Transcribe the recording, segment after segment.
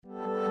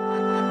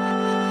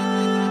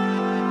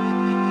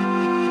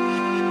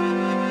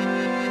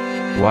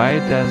Why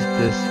does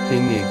this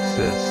thing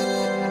exist?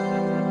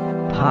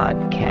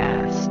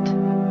 Podcast.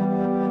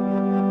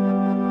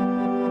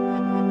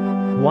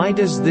 Why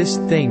does this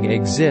thing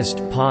exist?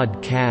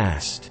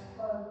 Podcast.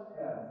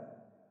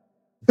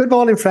 Good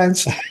morning,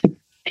 friends.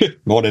 Good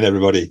morning,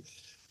 everybody.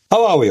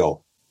 How are we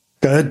all?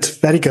 Good,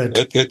 very good.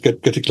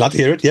 Good. Glad to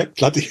hear it. Yep,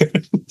 glad to hear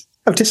it.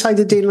 I've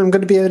decided, Dean, I'm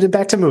going to be in a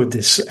better mood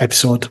this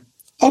episode.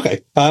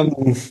 Okay.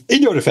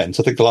 In your defence,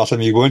 I think the last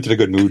time you weren't in a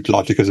good mood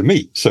largely because of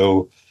me.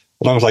 So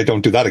as long as I don't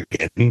do that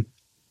again, it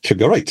should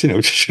be all right.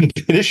 It shouldn't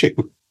be an issue.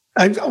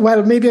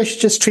 Well, maybe I should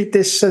just treat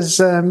this as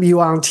you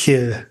aren't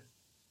here.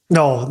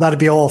 No, that'd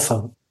be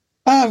awful.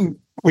 I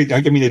mean,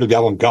 it'll be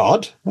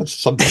avant-garde. That's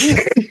something.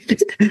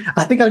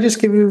 I think I'll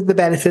just give you the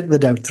benefit of the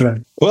doubt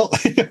throughout. Well,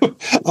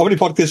 how many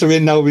podcasts are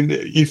in now? I mean,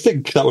 you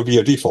think that would be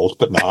your default,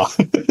 but nah.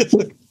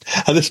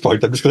 At this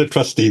point, I'm just going to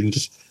trust Dean to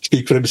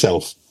speak for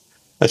himself.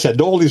 I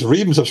sent all these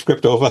reams of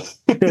script over.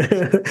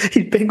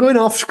 He's been going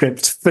off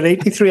script for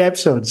 83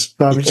 episodes,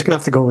 but I'm just going to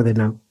have to go with it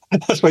now.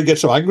 That's why he gets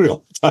so angry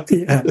all the time.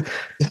 Yeah.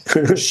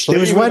 There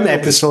was one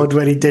episode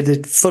where he did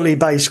it fully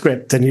by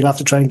script, and you'll have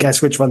to try and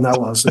guess which one that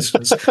was. This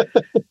was.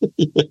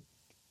 Yeah.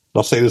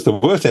 Not saying it's the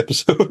worst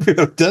episode we've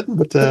ever done,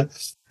 but...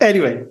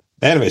 Anyway,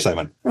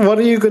 Simon. What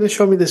are you going to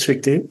show me this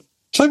week, Dean?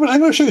 Simon, I'm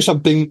going to show you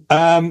something.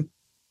 I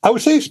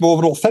would say it's more of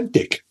an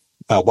authentic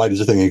why does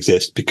the thing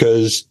exist,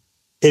 because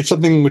it's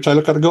something which I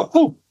look at and go,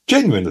 oh,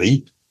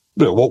 genuinely,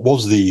 what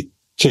was the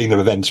chain of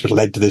events which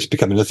led to this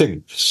becoming a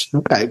thing?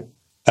 Okay.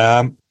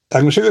 I'm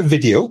going to show you a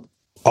video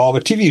of a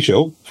TV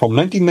show from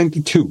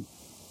 1992.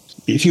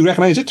 If you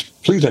recognise it,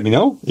 please let me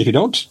know. If you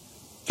don't,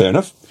 fair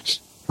enough.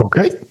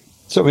 Okay.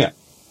 So, yeah.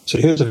 So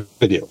here's a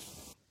video.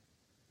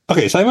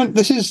 Okay, Simon,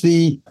 this is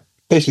the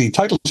basically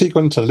title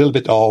sequence and a little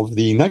bit of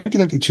the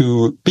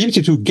 1992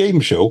 BBC Two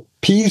game show,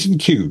 P's and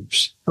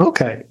Q's.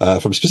 Okay.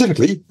 From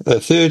specifically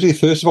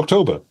 31st of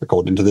October,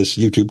 according to this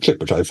YouTube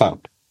clip, which I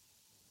found.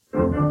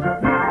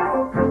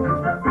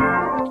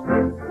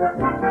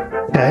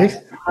 Okay.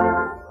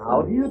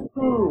 How do you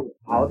do?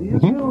 How do you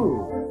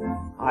do?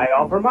 I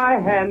offer my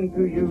hand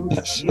to you.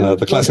 Yes,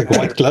 the classic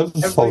white glove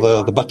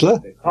of the butler.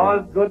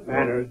 Because good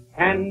manners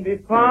can be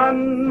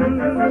fun.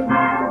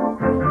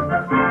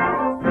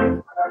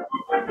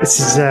 This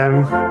is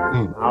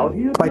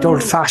quite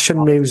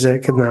old-fashioned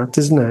music and that,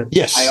 isn't it?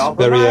 Yes,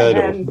 very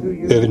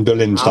Irving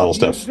Berlin style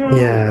stuff.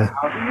 Yeah.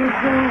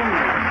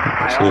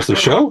 So here's the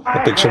show.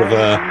 A big sort of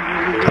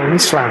Tony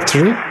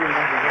Slattery.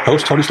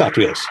 host, Tony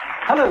Slattery, yes.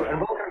 Hello and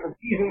welcome to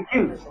P's and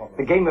Q's,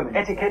 the game of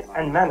etiquette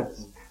and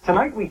manners.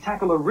 Tonight we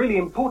tackle a really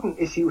important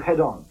issue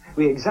head-on.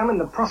 We examine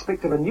the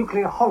prospect of a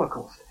nuclear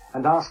holocaust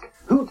and ask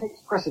who takes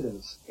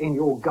precedence in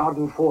your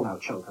garden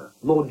fallout shelter?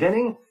 Lord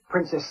Denning,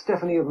 Princess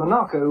Stephanie of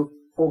Monaco,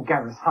 or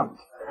Gareth Hunt?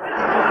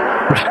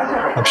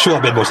 I'm sure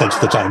that made more sense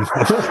at the time.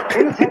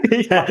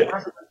 Yeah.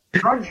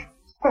 Drudge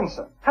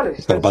Spencer. Hello,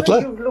 Spencer.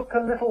 Butler? You look a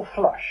little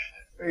flushed.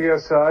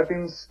 Yes, sir. I've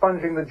been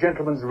sponging the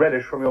gentleman's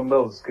relish from your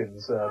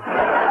moleskins, sir.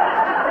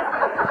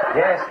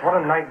 Yes, what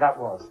a night that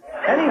was.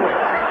 Anyway.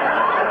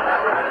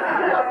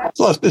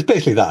 So it's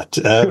basically that.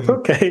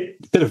 Okay.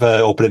 Bit of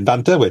opening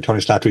banter where Tony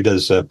Slattery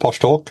does posh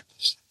talk.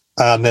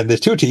 And then there's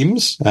two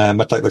teams,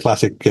 much like the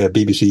classic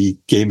BBC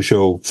game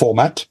show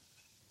format.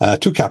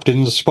 Two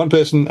captains. One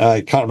person, I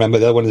can't remember.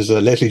 The other one is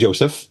Leslie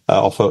Joseph,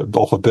 off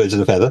of Birds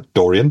of a Feather,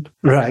 Dorian.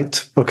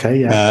 Right.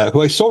 Okay, yeah.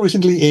 Who I saw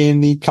recently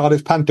in the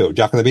Cardiff Panto,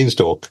 Jack and the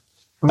Beanstalk.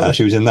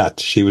 She was in that.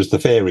 She was the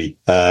fairy.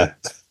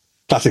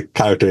 Classic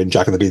character in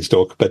Jack and the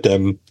Beanstalk. But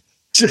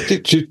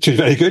she's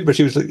very good, but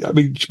she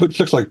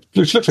looks like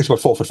she's about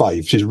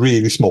 4'5". She's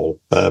really small.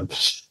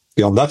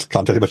 Beyond that,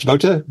 can't tell you much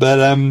about her. But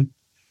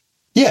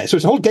yeah, so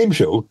it's a whole game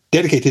show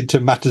dedicated to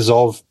matters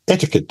of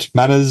etiquette,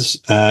 manners,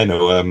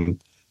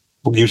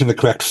 using the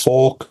correct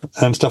fork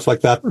and stuff like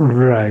that.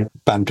 Right.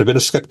 Banter, a bit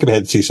of skip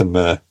ahead, see some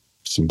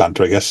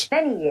banter, I guess.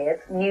 Many years,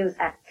 news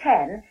at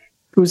 10.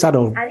 Who's that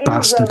old And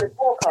bastard? England's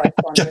war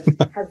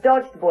correspondent has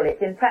dodged bullets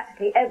in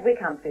practically every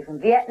country, from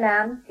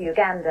Vietnam to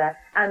Uganda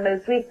and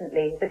most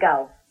recently the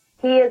Gulf.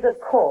 He is, of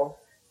course,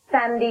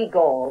 Sandy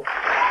Gall.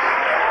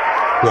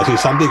 Yes, he's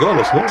Sandy Gall,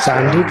 I suppose.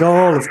 Sandy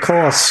Gall, of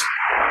course.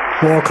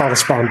 War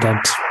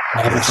correspondent.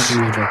 Yes.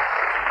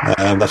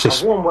 That's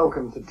just... A warm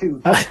welcome to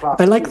two.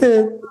 I like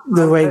the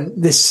way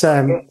this...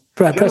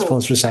 press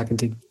pause for a second,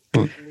 Dean.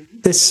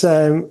 This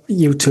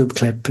YouTube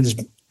clip is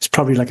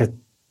probably like a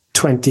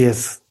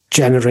 20th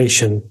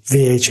generation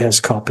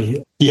VHS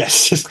copy.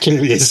 Yes, it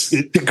clearly is.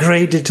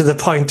 Degraded to the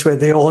point where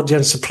the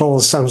audience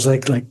applause sounds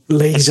like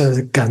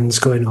laser guns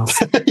going off.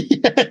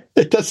 Yeah,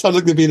 it does sound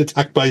like they're being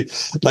attacked by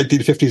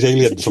 1950s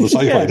aliens on the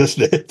sci-fi, Yeah.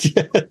 doesn't it?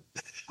 Yeah.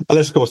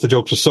 Unless, of course, the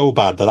jokes were so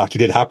bad that actually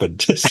did happen.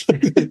 Just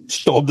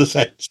stormed the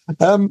set.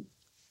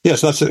 Yeah,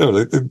 so that's it.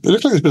 It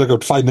looks like there's been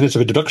about 5 minutes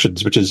of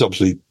introductions, which is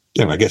obviously,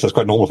 I guess that's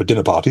quite normal for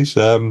dinner parties.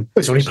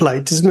 It's only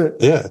polite, isn't it?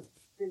 Yeah.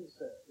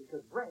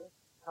 Because rank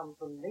comes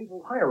from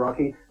naval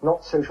hierarchy,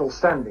 not social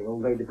standing,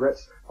 although the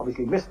Brits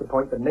obviously missed the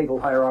point that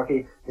naval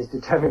hierarchy is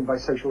determined by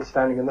social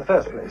standing in the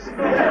first place.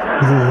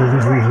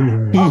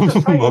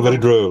 Well, very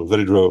droll,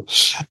 very droll.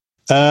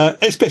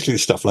 Especially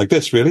stuff like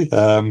this, really.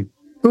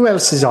 Who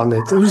else is on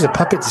it? Who's the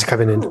puppets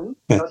coming in?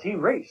 Does he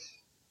race?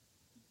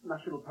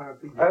 National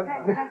Paraplegic.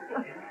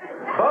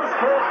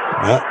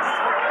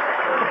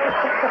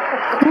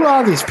 Who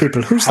are these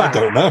people? Who's I that?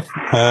 don't know.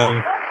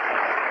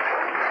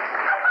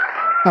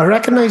 I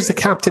recognise the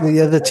captain of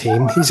the other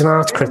team. He's an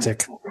art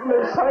critic.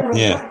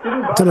 Yeah.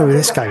 I don't know who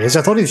this guy is.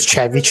 I thought he was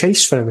Chevy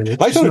Chase for a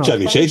minute. I thought it was He's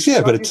Chevy Chase,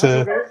 yeah, but it's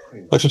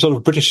like some sort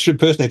of British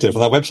impersonator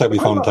from that website we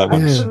found once.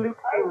 Absolutely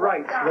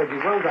right, Reggie.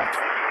 Well done.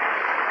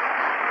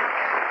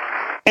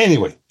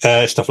 Anyway,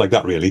 stuff like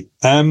that, really.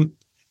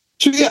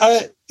 So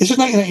yeah, this is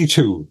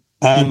 1992,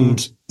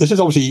 and this is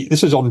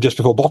on just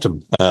before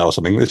Bottom or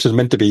something. This is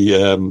meant to be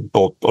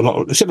or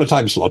not, a similar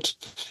time slot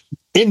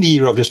in the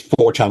era of just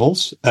 4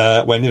 channels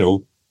when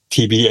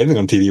TV, anything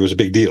on TV was a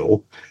big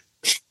deal.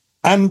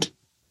 And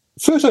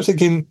first, I was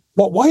thinking,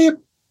 why a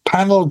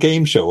panel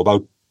game show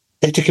about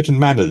etiquette and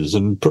manners?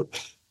 And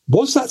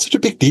was that such a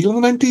big deal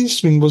in the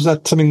 90s? I mean, was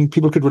that something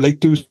people could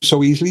relate to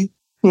so easily?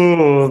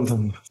 First,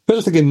 I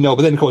was thinking no,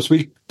 but then of course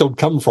we don't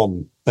come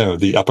from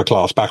the upper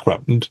class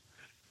background.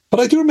 But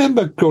I do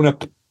remember growing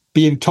up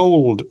being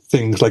told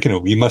things like,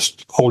 you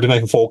must hold a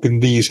knife and fork in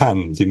these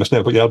hands. You must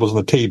never put your elbows on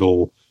the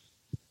table.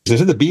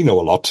 There's in the Beano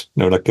a lot,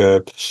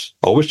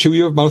 always chew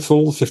your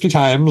mouthful 50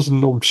 times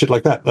and all shit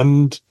like that.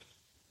 And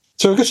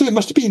so I guess it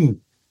must have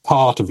been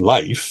part of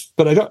life,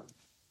 but I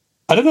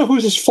don't know who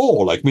this is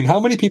for. Like, I mean, how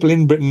many people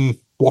in Britain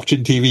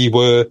watching TV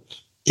were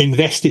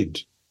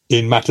invested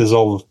in matters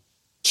of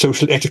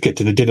social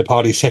etiquette in a dinner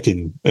party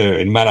setting,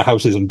 in manor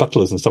houses and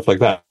butlers and stuff like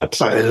that? I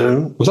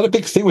don't know. Was that a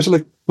big thing? Was it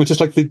like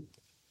the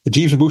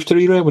Jeeves and Wooster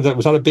era? Was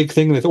that a big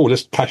thing? And they thought,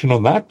 let's cash in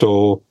on that?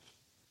 Or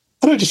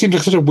I don't know. It just seems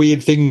like such a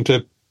weird thing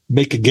to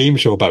make a game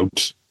show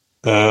about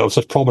of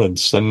such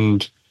prominence.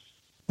 And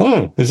I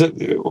don't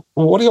know.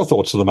 What are your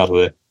thoughts on the matter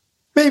there?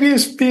 Maybe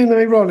it's being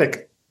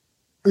ironic.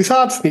 It's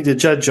hard for me to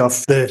judge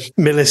off the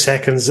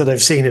milliseconds that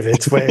I've seen of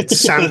it, where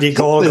Sandy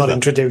Gore got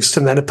introduced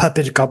and then a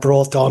puppet got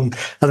brought on,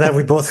 and then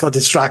we both got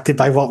distracted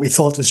by what we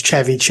thought was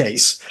Chevy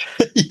Chase.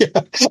 Yeah,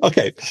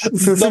 okay.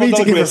 For me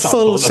to give a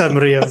full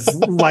summary of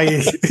why,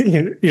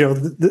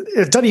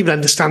 I don't even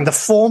understand the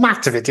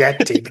format of it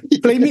yet, Deep.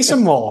 Play me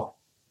some more.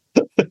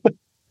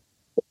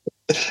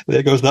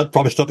 There goes that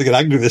promise not to get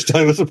angry this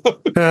time, I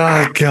suppose.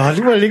 Oh, God.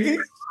 Well,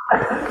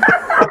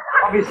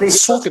 Obviously,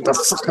 sort it the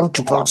fuck out,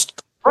 you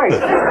bastard.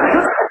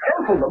 right.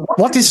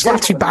 What is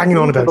Slattery banging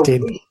on about,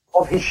 Dean?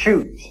 Of his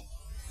shoes.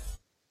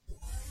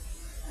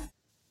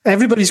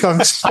 Everybody's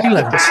gone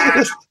silent.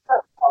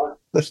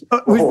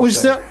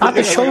 Was there at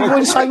the show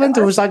going silent,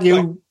 or was that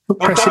you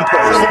pressing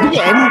pause?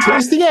 The end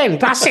is the end.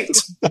 That's it.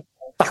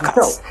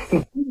 No, he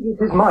changes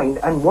his mind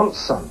and wants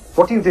some.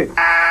 What do you do?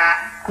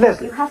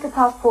 Leslie. You have to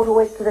passport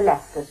always to the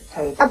left at a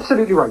table.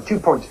 Absolutely right. 2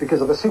 points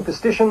because of a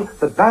superstition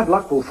that bad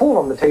luck will fall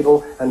on the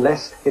table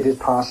unless it is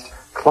passed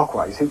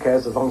clockwise. Who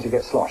cares as long as you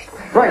get sloshed?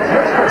 Right.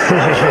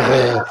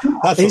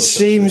 It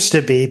seems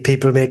to be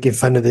people making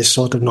fun of this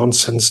sort of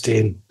nonsense,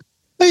 Dean.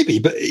 Maybe,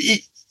 but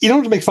in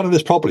order to make fun of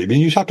this properly, I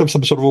mean, you have to have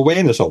some sort of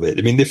awareness of it.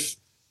 I mean,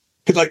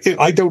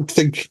 I don't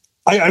think...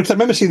 I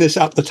remember seeing this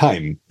at the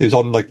time. It was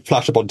on,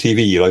 flash up on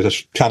TV, I was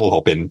just channel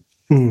hopping.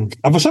 And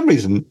for some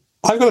reason,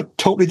 I've got a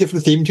totally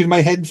different theme tune in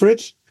my head for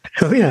it.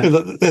 Oh, yeah.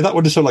 That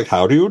one is sort of like,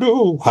 how do you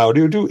do? How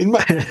do you do? In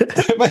my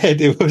head,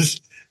 it was...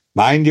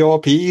 Mind your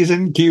P's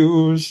and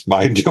Q's,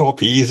 mind your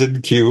P's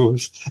and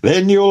Q's,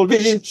 then you'll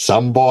be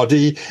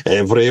somebody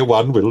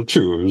everyone will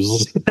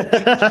choose.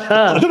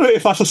 I don't know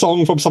if that's a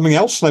song from something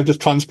else and I've just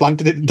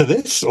transplanted it into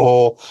this,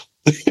 or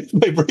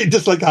my brain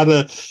just had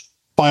a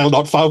file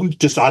not found,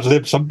 just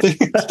ad-lib something,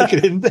 stick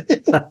it in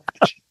there.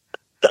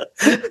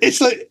 It's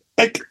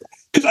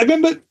because I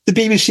remember the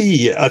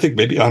BBC, I think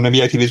maybe on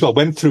ITV as well,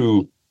 went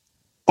through,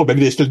 or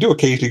maybe they still do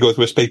occasionally go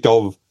through a spate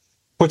of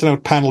putting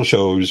out panel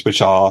shows,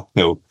 which are,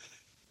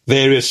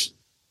 various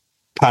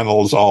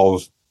panels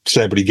of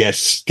celebrity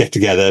guests get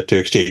together to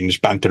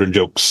exchange banter and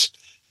jokes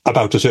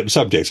about a certain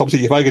subject. So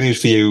obviously, if I get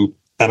news for you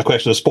and a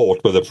question of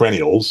sport were the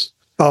perennials.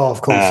 Oh,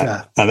 of course,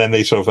 yeah. And then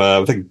they sort of,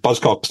 I think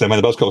Buzzcocks, then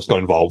when the Buzzcocks got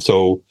involved,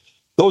 so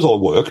those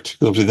all worked.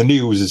 Because obviously the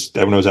news is,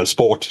 everyone knows that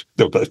sport,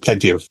 there's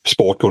plenty of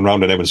sport going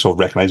around and everyone sort of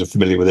recognised and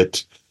familiar with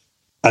it.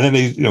 And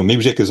then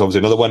music is obviously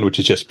another one, which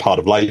is just part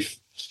of life.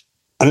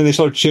 And then they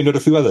sort of churned out a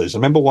few others. I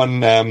remember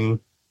one,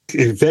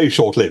 very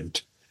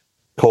short-lived,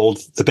 called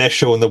The Best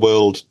Show in the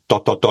World, ...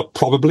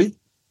 probably.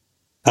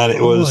 And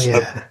it was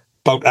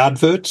about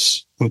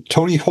adverts. And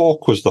Tony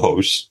Hawk was the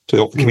host,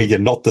 the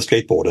comedian, not the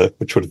skateboarder,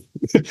 which might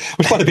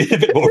have been a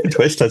bit more of a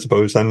twist, I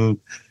suppose. And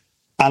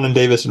Alan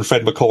Davis and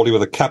Fred Macaulay were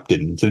the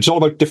captains. And it's all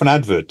about different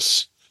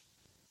adverts.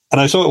 And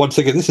I saw it once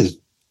thinking, this is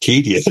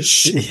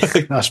tedious.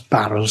 Yeah, that's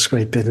barrel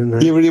scraping, isn't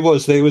it? It really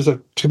was. There was do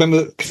you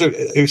remember, because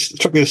it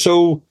struck me as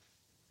so,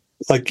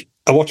 I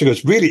watched it and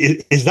goes,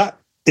 really, is that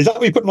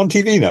what you're putting on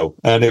TV now?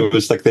 And it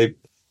was they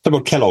talk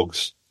about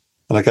Kellogg's.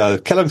 And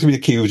Kellogg's have been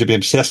accused of being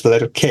obsessed with the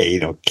letter K,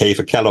 K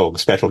for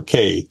Kellogg's, special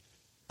K.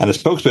 And the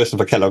spokesperson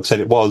for Kellogg said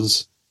it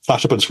was,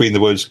 flash up on screen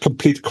the words,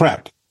 complete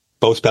crap,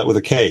 both spelled with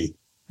a K.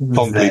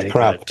 Complete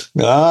crap.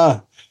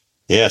 Good.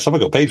 Yeah,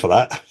 someone got paid for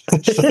that.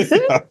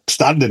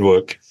 Standing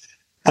work.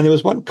 And there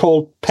was one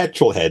called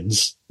Petrol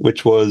Heads,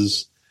 which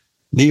was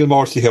Neil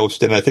Morrissey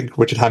hosting, I think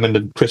Richard Hammond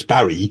and Chris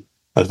Barry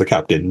as the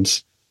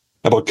captains,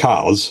 about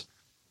cars.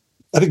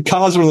 I think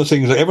cars are one of those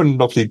things that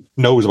everyone obviously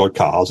knows about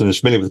cars and is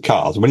familiar with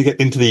cars. And when you get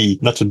into the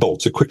nuts and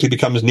bolts, it quickly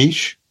becomes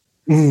niche.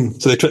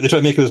 So they try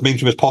to make it as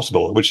mainstream as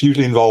possible, which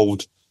usually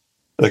involved,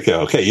 like,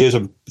 okay, here's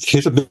a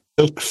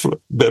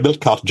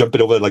milk cart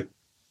jumping over like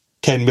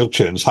 10 milk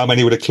churns. How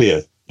many would it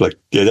clear? Like,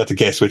 you have to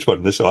guess which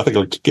one. So I think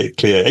it'll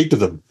clear 8 of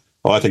them.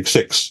 Or I think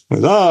 6.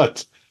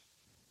 It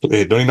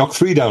only knocked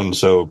 3 down,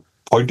 so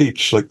point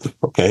each. Like,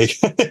 okay.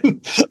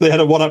 They had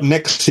a one up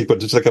next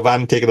sequence. It's like a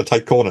van taking a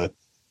tight corner.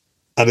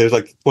 And it was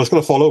like, well, it's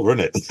going to fall over,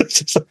 isn't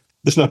it?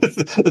 there's not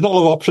a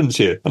lot of options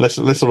here, unless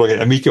like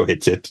Amico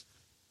hits it.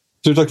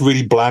 So it's like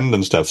really bland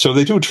and stuff. So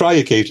they do try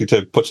occasionally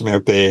to put something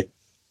out there,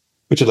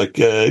 which is like,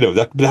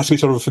 that has to be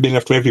sort of familiar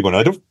enough for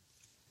everyone.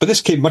 But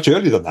this came much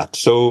earlier than that.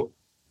 So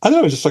I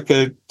don't know, it's just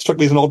like struck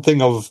me as an odd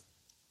thing of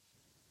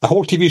a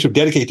whole TV show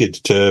dedicated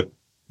to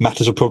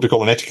matters of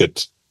protocol and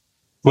etiquette,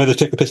 whether to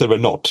take the piss out of it or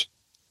not.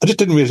 I just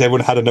didn't realize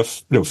everyone had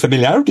enough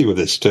familiarity with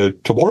this to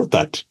warrant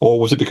that. Or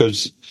was it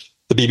because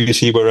the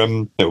BBC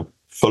were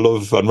full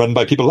of and run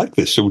by people like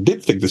this who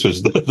did think this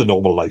was the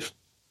normal life?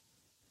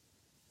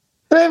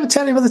 Did I ever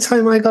tell you about the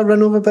time I got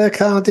run over by a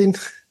car, Dean?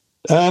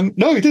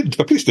 No, you didn't,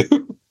 but please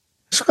do.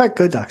 It's quite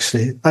good,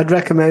 actually. I'd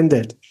recommend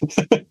it.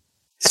 It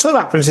sort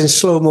of happens in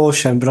slow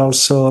motion, but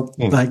also,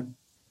 like,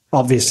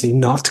 obviously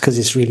not, because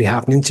it's really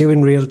happening to you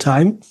in real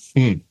time.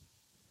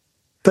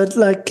 But,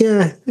 like,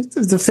 yeah,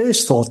 the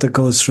first thought that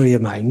goes through your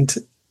mind,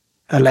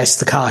 unless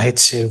the car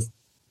hits you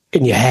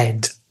in your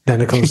head,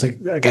 then it goes, like,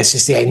 I guess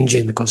it's the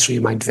engine that goes through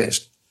your mind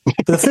first.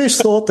 But the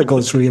first thought that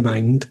goes through your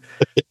mind,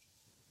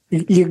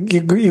 you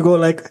go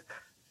like,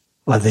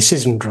 well, this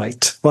isn't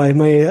right. Why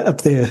am I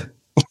up there?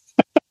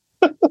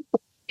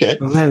 Okay.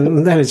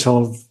 And then it's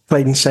all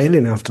plain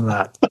sailing after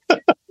that.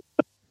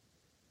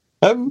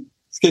 Can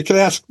I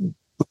ask,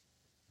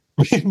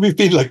 we've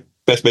been like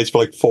best mates for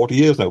like 40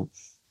 years now.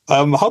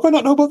 How do I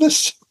not know about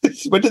this?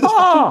 When did this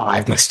happen?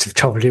 I must have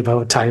told you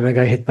about a time I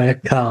got hit by a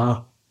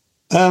car.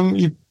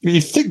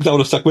 You think that would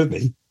have stuck with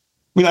me?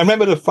 I mean, I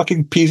remember the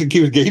fucking P's and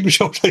Q's game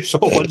show I saw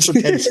once for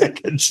 10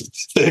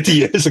 seconds 30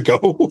 years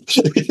ago.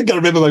 I think I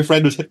remember my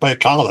friend was hit by a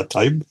car that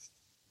time.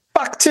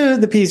 Back to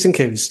the P's and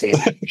Q's, Steve.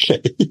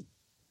 Okay.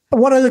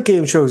 What other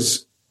panel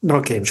shows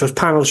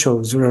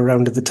were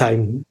around at the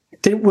time?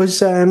 Was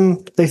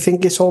They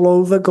Think It's All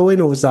Over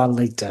going, or was that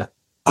later?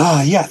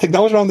 Yeah, I think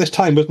that was around this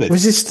time, wasn't it?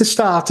 Was this the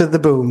start of the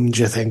boom,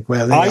 do you think,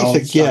 where they all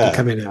started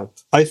coming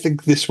out? I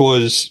think this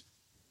was...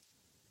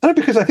 I don't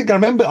know, because I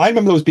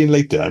remember those being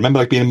later. I remember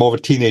like being more of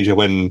a teenager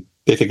when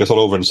They Think It's All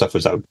Over and stuff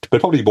was out. But it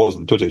probably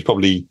wasn't, was it?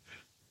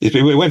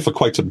 It went for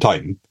quite some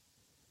time.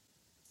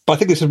 But I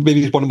think this is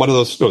maybe one of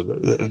those,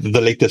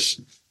 the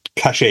latest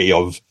cachet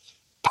of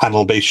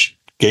panel-based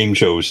game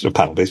shows,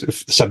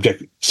 panel-based,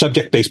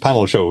 subject-based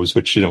panel shows,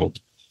 which,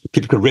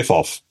 people could riff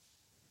off.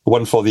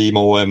 One for the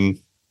more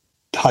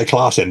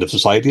high-class end of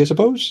society, I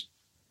suppose.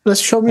 Let's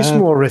show me some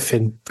more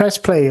riffing. Press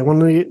play. I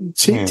want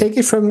to take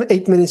it from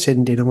 8 minutes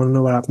in, Dean. I want to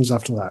know what happens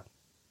after that.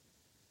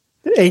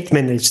 8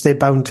 minutes, they're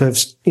bound to have,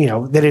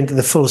 they're into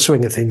the full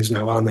swing of things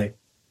now, aren't they?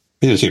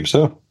 It seems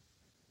so.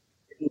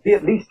 It'll be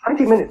at least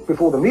 20 minutes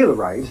before the meal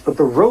arrives, but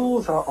the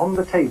rolls are on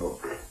the table.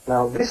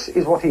 Now, this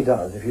is what he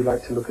does. If you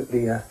like to look at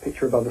the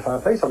picture above the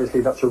fireplace,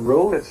 obviously that's a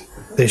roll.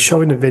 They're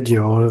showing a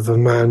video of a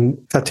man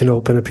cutting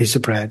open a piece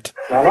of bread.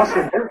 Now, I'll ask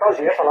him,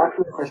 I'll ask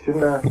you the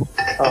question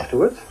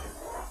afterwards.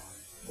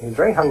 He's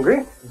very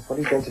hungry. That's what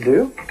he's going to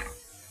do.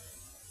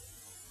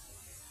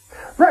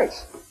 Right.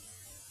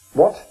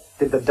 What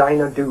did the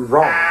diner do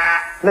wrong?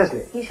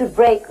 Leslie. You should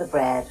break the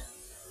bread.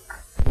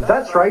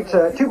 That's right.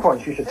 2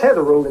 points. You should tear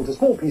the roll into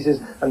small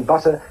pieces and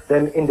butter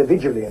them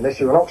individually, unless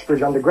you're an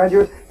Oxbridge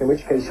undergraduate, in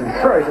which case you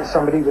throw it at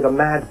somebody with a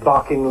mad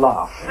barking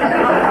laugh.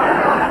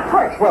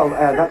 Right. Well,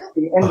 that's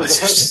the end of the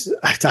process.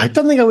 I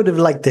don't think I would have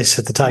liked this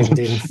at the time,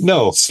 Dean.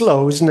 No. It's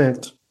slow, isn't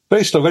it?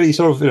 Very slow, very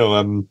sort of,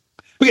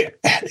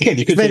 again,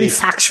 you could very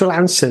factual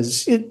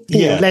answers.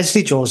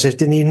 Leslie Joseph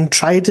didn't even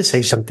try to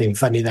say something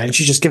funny then.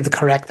 She just gave the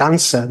correct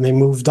answer and they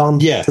moved on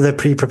to the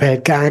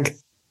pre-prepared gag.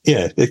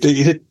 Yeah,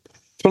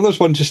 it's one of those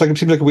ones, just like it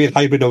seems like a weird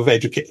hybrid of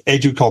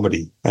edu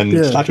comedy and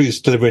Slattery's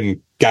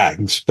delivering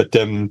gags, but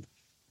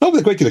not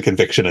with a great deal of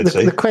conviction, I'd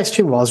say. The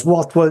question was,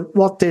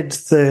 what did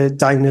the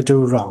diner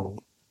do wrong?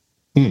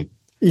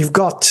 You've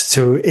got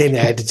to, in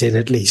editing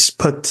at least,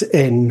 put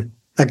in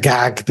a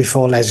gag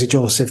before Leslie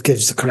Joseph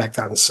gives the correct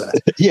answer.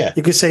 Yeah.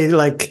 You could say,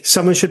 like,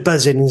 someone should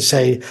buzz in and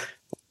say,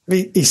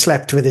 he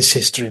slept with his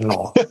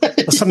sister-in-law,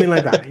 or something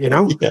like that,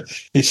 Yeah.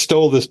 He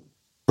stole this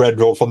bread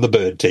roll from the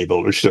bird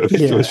table, which was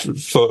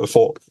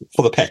for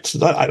the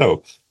pets. I don't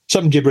know.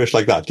 Some gibberish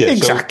like that, yeah.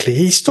 Exactly.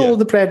 He stole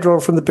the bread roll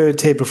from the bird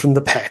table from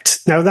the pet.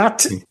 Now,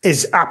 that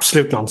is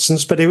absolute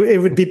nonsense, but it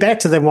would be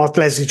better than what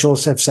Leslie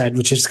Joseph said,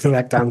 which is the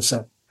correct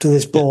answer to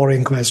this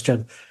boring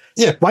question.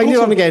 Yeah. Why are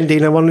you on again,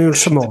 Dean? I want to know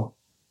some more.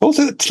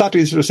 Also,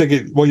 Slattery's was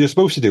thinking, what you're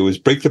supposed to do is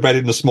break the bread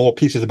into small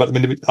pieces about a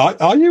minute.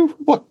 Are you?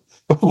 What?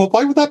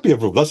 Why would that be a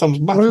rule? That sounds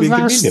massively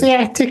that's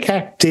inconvenient. the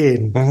etiquette,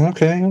 Dean.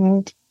 Okay, all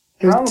right.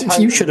 If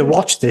you should have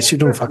watched this, you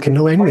don't fucking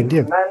know anything, do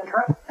you?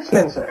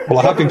 Well,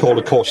 I have been called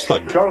a coarse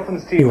thug.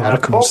 Jonathan's team You are a has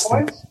 4 coarse thug.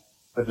 points,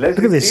 but Look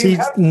Leslie's at this. team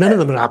has None of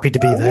them are happy to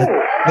be there.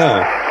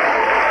 No.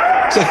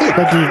 So,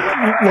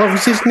 What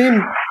was his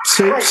name?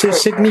 Sir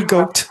Sidney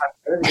Goat.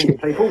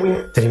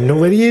 Didn't even know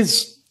where he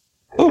is.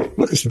 oh,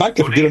 look, it's back.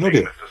 You don't know, do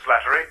you? Mr.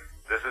 Slattery.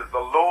 This is the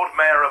Lord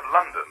Mayor of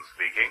London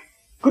speaking.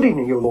 Good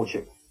evening, Your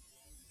Lordship.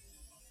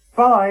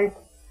 Bye.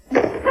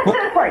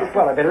 Right,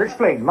 well, I better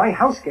explain. My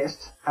house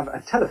guests have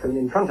a telephone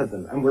in front of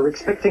them, and we're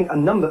expecting a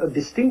number of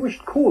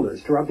distinguished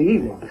callers throughout the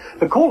evening.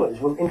 The callers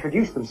will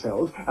introduce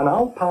themselves, and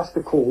I'll pass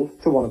the call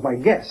to one of my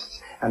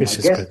guests. And This my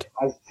is guest good.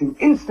 has to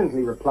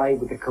instantly reply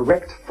with the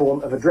correct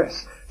form of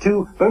address.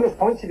 2 bonus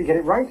points if you get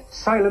it right: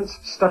 silence,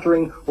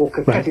 stuttering, or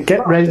Right, coquettish.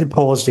 get ready to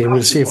pause, Dean.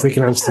 We'll see if we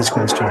can answer these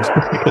questions.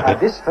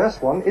 This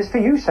first one is for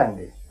you,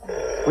 Sandy.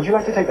 Would you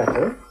like to take that,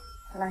 sir?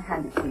 Can I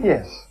hand it to you?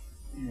 Yes.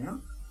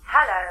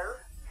 Hello,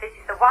 this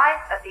is the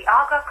wife of the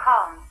Aga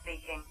Khan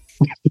speaking.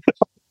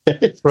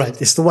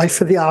 Right, it's the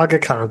wife of the Aga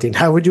Khan, Dean.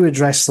 How would you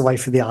address the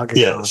wife of the Aga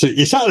Yeah, Khan? so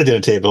you sat at the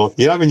dinner table,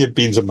 you're having your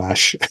beans and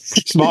mash, your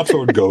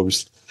smartphone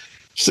goes,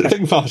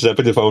 thing flashes up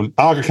in your phone,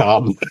 Aga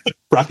Khan,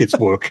 brackets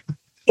work.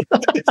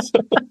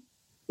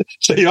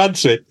 So you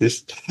answer it,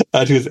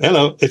 and she goes,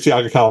 hello, it's the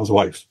Aga Khan's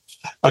wife.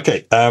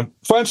 Okay,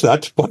 for answer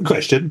that, one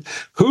question,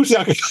 who's the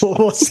Aga Khan?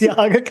 What's the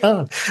Aga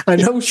Khan? I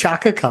know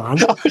Shaka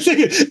Khan. I was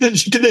thinking,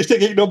 did they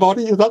stick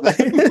nobody? Is that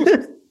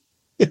them?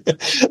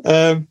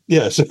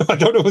 Yeah, so I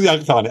don't know who the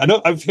Aga Khan is. I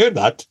know, I've heard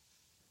that.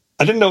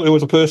 I didn't know it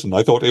was a person.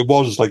 I thought it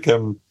was like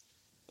a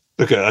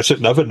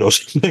certain oven or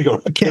something.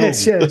 Or a kiln.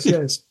 Yes.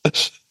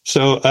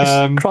 So,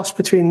 Cross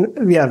between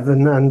the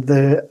oven and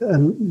the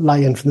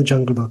lion from the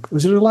Jungle Book.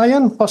 Was it a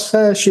lion? What's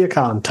Shere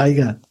Khan?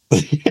 Tiger? I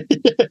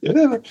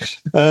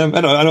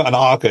know an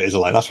Arga is a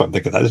lion. That's what I'm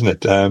thinking of, isn't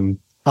it?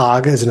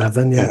 Aga is an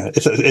oven, yeah.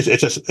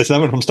 It's an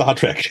oven from Star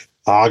Trek.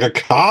 Aga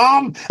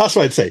Khan! That's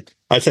what I'd say.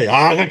 I'd say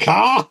Aga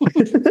Khan!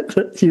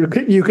 You're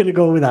going to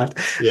go with that.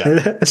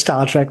 Yeah. A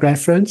Star Trek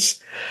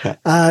reference. Yeah.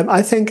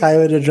 I think I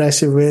would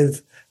address it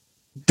with,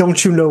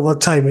 don't you know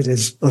what time it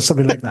is? Or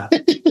something like that.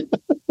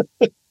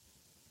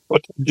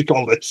 What do you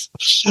call this?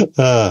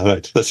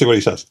 Right, let's see what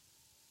he says.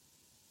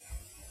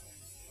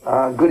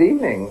 Good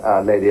evening,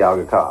 Lady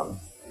Aga Khan.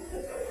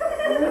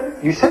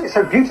 You said it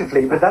so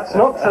beautifully, but that's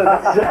not.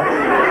 That's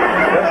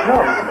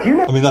not. Do you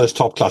know? I mean, that is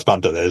top class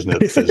banter there, isn't it?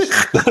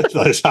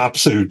 That is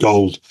absolute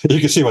gold. You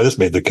can see why this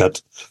made the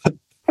cut.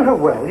 Oh,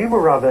 well, you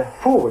were rather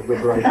forward with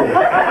your idea.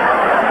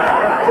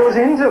 There was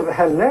a hint of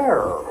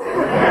hello.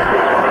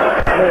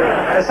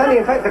 Sandy,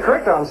 in fact, the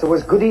correct answer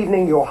was "Good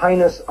evening, Your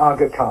Highness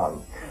Aga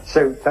Khan."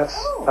 So that's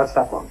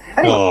that one.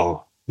 Anyway.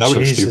 Oh, that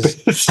was Jesus.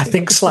 stupid. I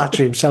think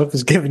Slattery himself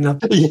has given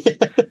up. Yeah.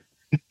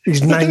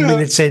 He's 9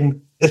 minutes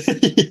in.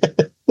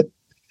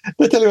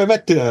 I tell you, I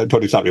met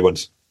Tony Slattery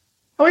once.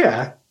 Oh,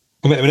 yeah.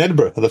 I met him in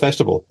Edinburgh at the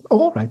festival.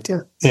 Oh, all right,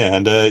 yeah. Yeah,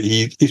 and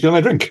he's been my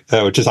drink,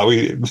 which is how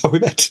we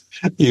met.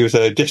 He was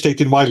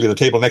gestating wildly on the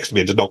table next to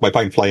me and just knocked my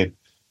pint flying.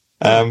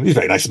 He's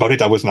very nice about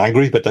it. I wasn't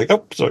angry, but like,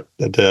 oh, sorry.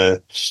 And,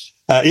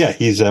 yeah,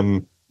 he's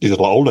a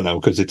lot older now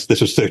because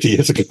this was 30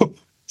 years ago.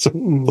 So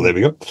well, there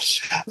we go.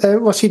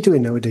 What's he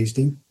doing nowadays,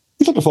 Dean?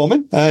 He's not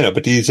performing,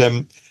 but he's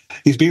been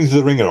to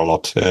the ringer a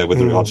lot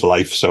with regards to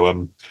life.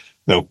 So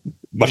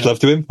much love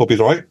to him. Hope he's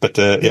all right. But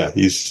yeah,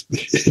 he's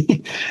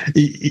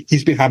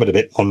he's been hammered a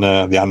bit on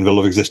the anvil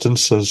of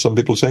existence, as some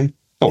people say,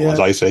 or as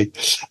I say.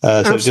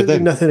 Absolutely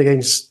nothing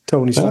against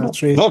Tony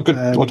Slattery. No,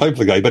 good one time for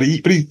the guy, but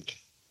he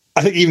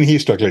I think even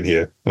he's struggling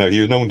here. He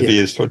was known to be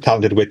his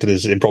talented wit and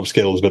his improv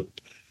skills, but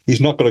he's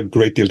not got a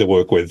great deal to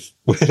work with.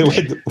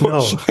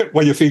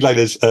 When your feed line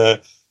is,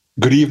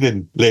 good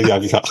evening, Lady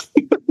Aga Khan.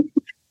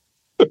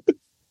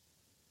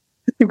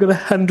 You've got a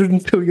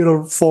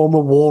 102-year-old former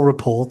war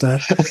reporter.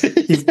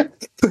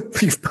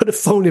 You've put a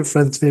phone in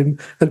front of him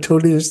and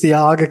told him it's the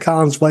Aga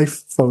Khan's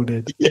wife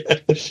phoning. Yeah.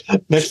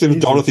 Next to him,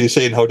 Dorothy is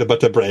saying how to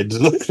butter bread.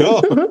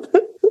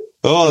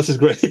 Oh, this is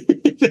great.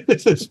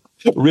 This is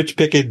rich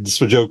pickings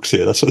for jokes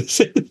here. That's what this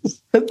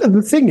is. And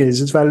the thing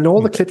is, as well, in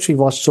all the clips we've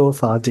watched so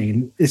far,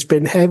 Dean, it's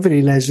been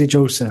heavily Leslie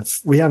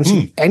Joseph. We haven't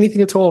seen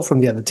anything at all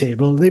from the other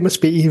table. They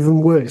must be even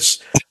worse.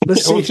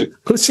 Let's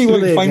see what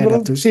they get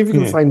up to. See if we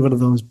can find one of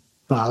those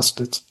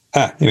bastards.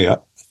 Here we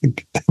are.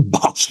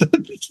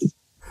 Bastards.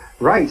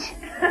 Right.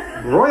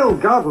 Royal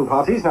garden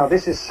parties. Now,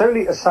 this is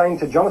solely assigned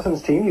to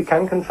Jonathan's team. You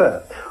can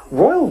confer.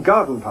 Royal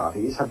garden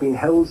parties have been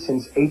held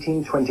since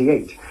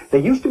 1828. There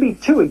used to be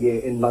 2 a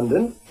year in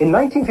London. In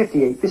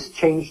 1958, this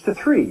changed to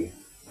 3.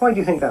 Why do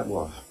you think that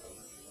was?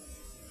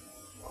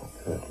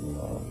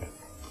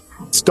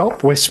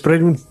 Stop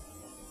whispering.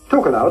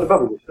 Talk aloud,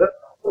 above a whisper.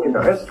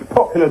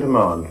 Popular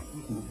demand.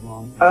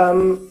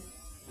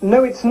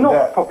 No, it's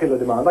not popular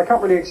demand. I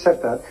can't really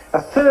accept that.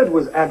 A third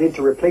was added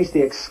to replace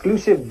the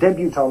exclusive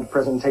debutante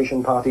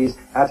presentation parties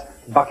at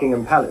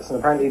Buckingham Palace. And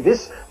apparently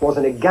this was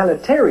an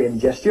egalitarian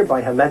gesture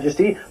by Her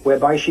Majesty,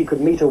 whereby she could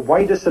meet a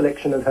wider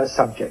selection of her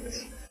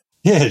subjects.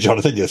 Yeah,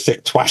 Jonathan, you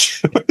thick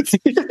twat.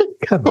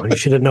 Come on, you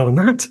should have known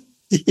that.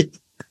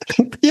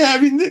 Yeah, I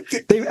mean...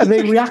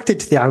 They reacted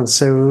to the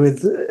answer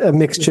with a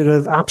mixture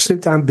of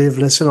absolute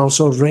ambivalence and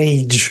also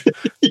rage.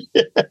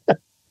 Yeah.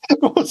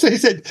 Also, he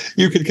said,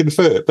 you can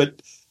confer,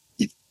 but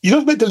you're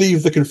not meant to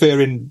leave the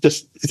conferring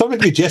just... It's not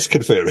meant to be just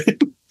conferring.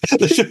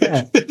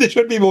 There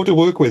should be more to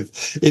work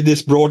with in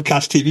this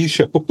broadcast TV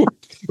show,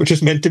 which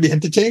is meant to be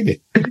entertaining.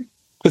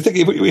 But think,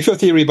 if your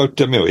theory about,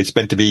 it's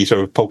meant to be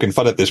sort of poking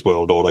fun at this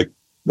world or, like,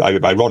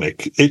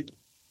 ironic,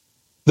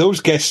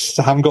 those guests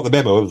haven't got the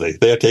memo, have they?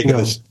 They are taking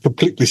this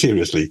completely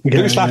seriously.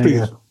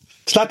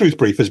 Slattery's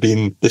brief has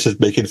been, this is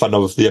making fun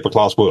of the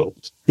upper-class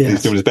world. Yes.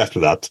 He's doing his best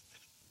with that.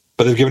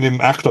 But they've given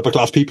him actual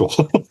upper-class people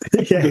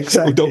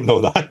who don't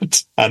know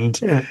that. And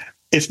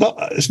it's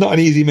not an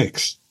easy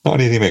mix. Not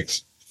an easy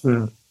mix.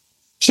 Yeah.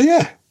 So,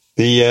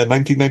 the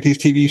 1990s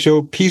TV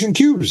show P's and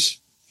Q's.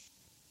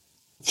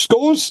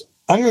 Scores,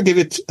 I'm going to give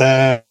it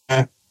a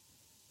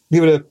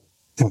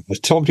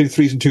top between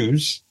 3s and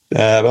 2s.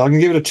 But I'm going to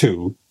give it a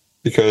 2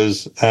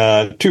 because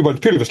 2 points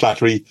purely for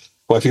Slattery,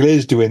 who I feel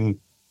is doing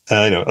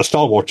a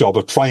stalwart job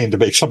of trying to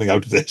make something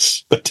out of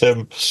this. But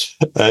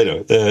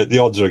the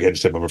odds are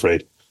against him, I'm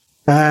afraid.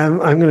 I'm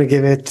going to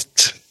give it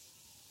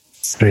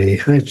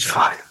 3. I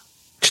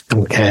just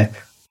don't care.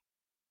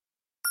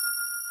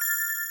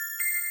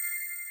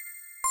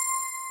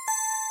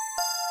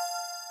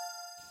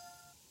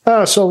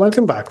 So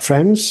welcome back,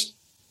 friends.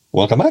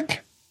 Welcome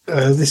back.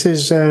 This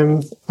is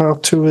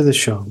part 2 of the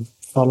show.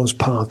 Follows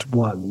part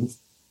 1.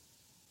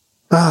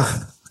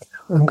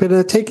 I'm going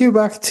to take you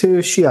back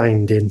to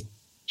Shine, Dean.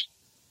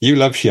 You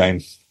love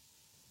Shine.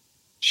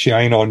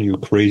 Shine on, you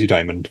crazy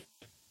diamond.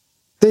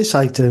 This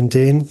item,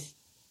 Dean,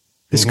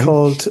 is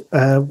called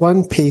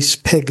one-piece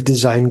pig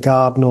design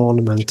garden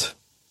ornament.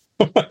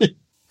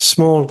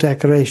 Small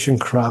decoration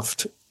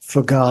craft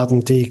for garden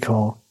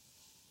decor.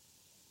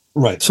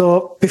 Right.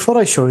 So, before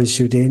I show this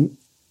to you, Dean,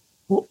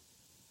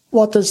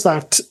 what does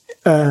that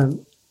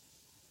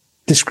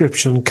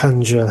description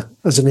conjure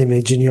as an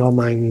image in your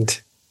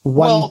mind?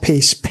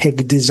 One-piece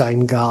pig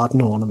design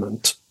garden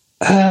ornament.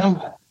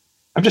 I'm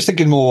just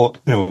thinking more,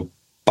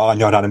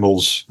 barnyard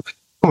animals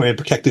wearing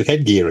protective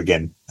headgear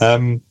again.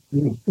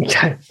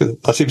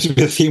 That seems to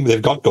be the theme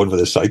they've got going for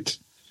this site.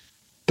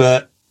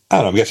 But, I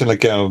don't know, I'm guessing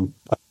like a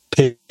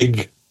pig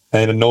in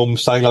a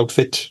gnome-style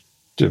outfit,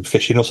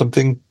 fishing or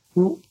something.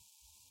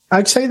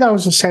 I'd say that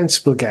was a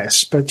sensible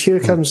guess, but here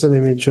comes an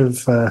image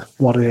of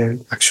what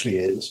it actually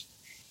is.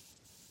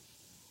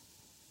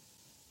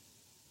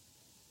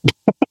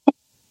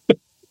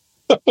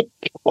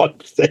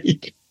 God's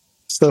sake.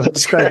 So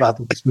describe that,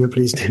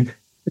 please, Tim.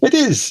 It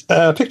is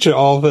a picture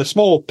of a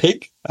small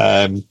pig,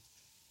 got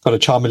a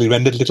charmingly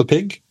rendered little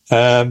pig,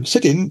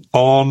 sitting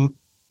on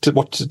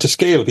what to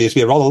scale appears to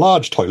be a rather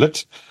large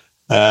toilet,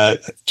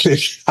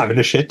 having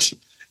a shit.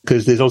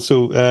 Because there's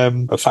also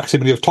a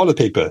facsimile of toilet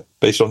paper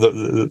based on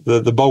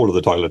the bowl of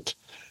the toilet.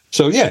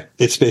 So,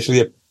 it's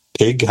basically a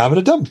pig having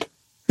a dump.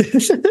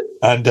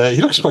 And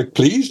he looks quite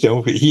pleased.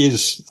 He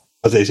is,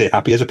 as they say,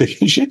 happy as a pig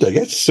in shit, I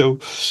guess. So,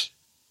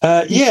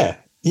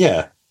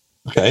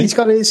 okay. He's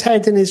got his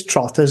head in his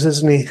trotters,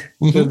 isn't he?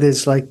 With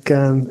his,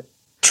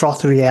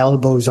 trottery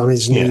elbows on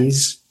his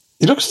knees.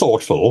 He looks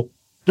thoughtful.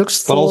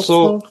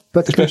 Thoughtful,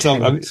 but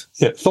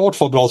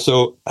thoughtful, but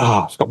also,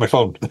 I've got my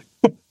phone.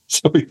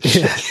 So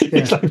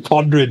he's like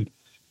pondering,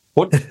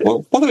 what did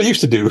I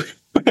used to do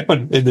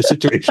in the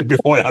situation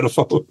before I had a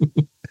phone?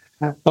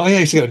 I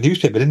used to get a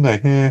newspaper, didn't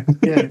I?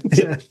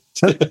 Yeah.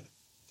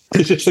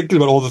 He's just thinking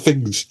about all the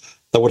things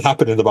that would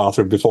happen in the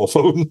bathroom before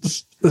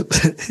phones.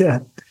 Yeah.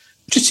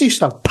 Just used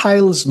to have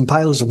piles and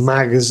piles of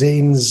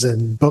magazines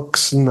and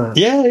books and that.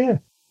 Yeah.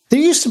 There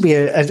used to be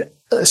a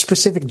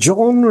specific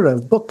genre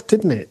of book,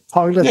 didn't it?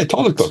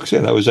 Toilet books.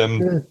 Yeah, that was...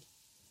 Remember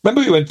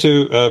we went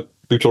to...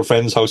 mutual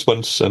friend's house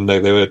once, and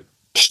they were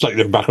slightly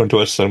different background to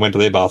us, and went to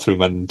their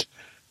bathroom, and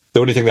the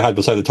only thing they had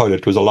beside the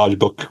toilet was a large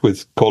book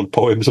called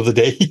Poems of the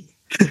Day.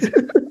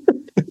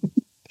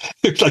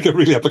 It was like a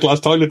really upper-class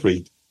toilet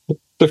read.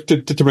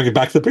 To bring it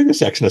back to the previous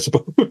section, I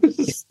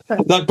suppose.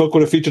 That book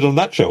would have featured on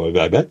that show,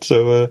 I bet.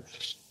 So,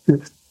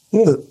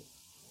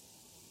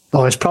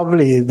 Oh, it's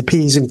probably the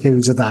P's and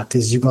Q's of that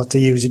is you've got to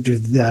use it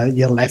with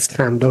your left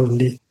hand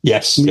only.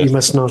 Yes. You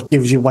must not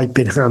use your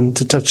wiping hand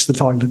to touch the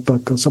toilet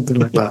book or something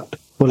like that.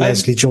 Or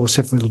Leslie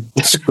Joseph will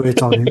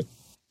squirt on it.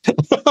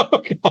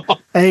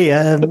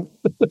 Hey,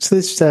 so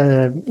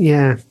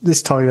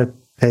this toilet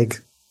pig.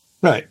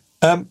 Right.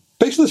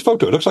 Based on this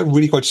photo, it looks like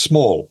really quite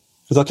small.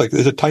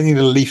 There's a tiny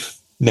little leaf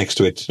next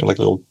to it, like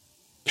a little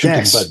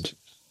shooting bud,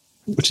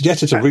 which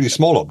suggests it's a really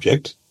small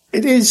object.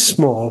 It is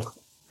small.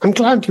 I'm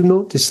glad you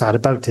noticed that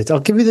about it. I'll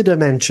give you the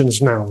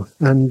dimensions now,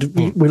 and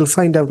we'll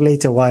find out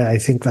later why I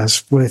think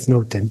that's worth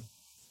noting.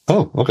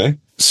 Oh, okay.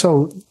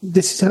 So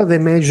this is how they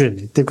measured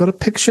it. They've got a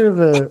picture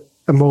of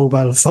a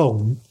mobile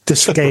phone to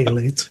scale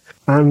it.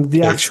 And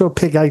the actual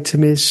pig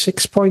item is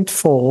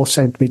 6.4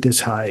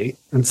 centimetres high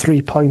and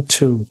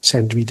 3.2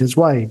 centimetres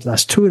wide.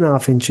 That's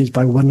 2.5 inches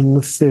by 1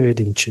 1/3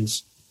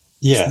 inches.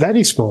 Yeah. It's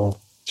very small.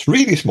 It's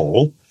really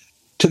small,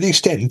 to the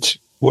extent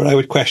where I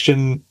would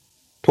question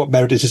what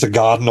merit is this a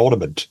garden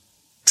ornament.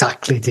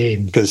 Exactly,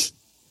 Dean. Because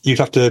you'd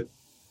have to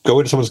go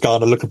into someone's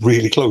garden and look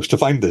really close to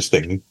find this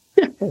thing.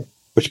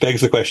 Which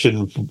begs the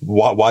question,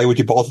 why would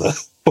you bother?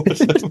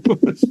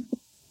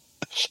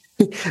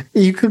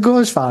 You could go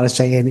as far as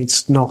saying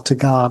it's not a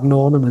garden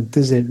ornament,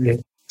 is it?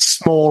 It's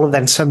smaller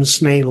than some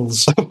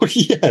snails.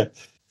 Yeah.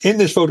 In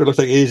this photo, it looks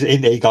like it is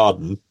in a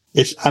garden.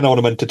 It's an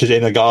ornament that is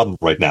in a garden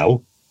right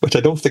now, but I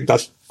don't think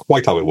that's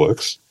quite how it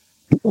works.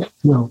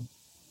 No.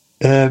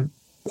 I'm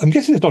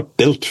guessing it's not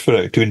built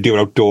to endure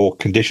outdoor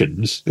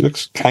conditions. It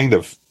looks kind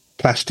of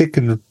plastic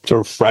and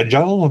sort of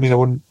fragile. I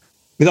mean,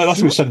 that's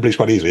to be sun bleached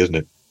quite easily, isn't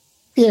it?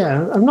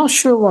 Yeah, I'm not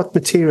sure what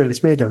material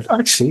it's made of.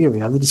 Actually, here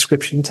we are. The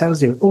description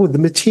tells you. Oh, the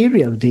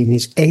material, Dean,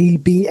 is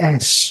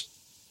ABS.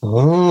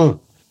 Oh.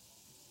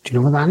 Do you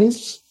know what that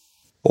is?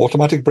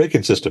 Automatic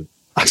braking system.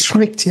 That's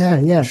right,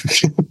 yeah.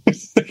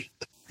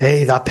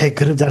 Hey, that pig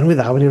could have done with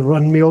that when it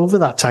run me over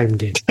that time,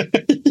 Dean.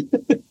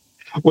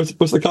 Was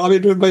the car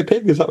being driven by a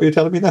pig? Is that what you're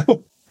telling me now?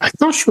 I'm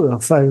not sure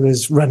if I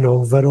was run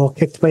over or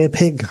kicked by a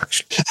pig,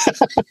 actually.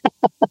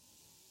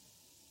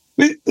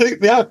 They think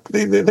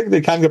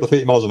they can go up to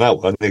 30 miles an hour,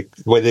 and they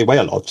weigh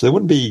a lot, so there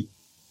wouldn't be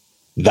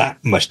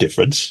that much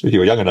difference if you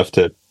were young enough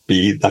to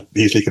be that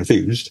easily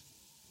confused.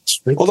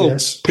 Sweet, although,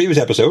 yes. Previous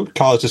episode,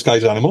 cars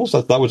disguised as animals,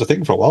 that was a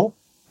thing for a while.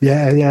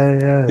 Yeah.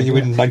 Were you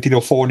in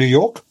 1904 New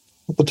York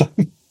at the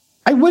time?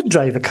 I would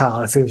drive a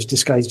car if it was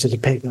disguised as a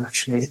pig,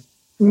 actually.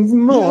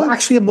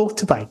 Actually a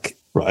motorbike.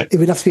 Right. It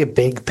would have to be a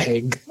big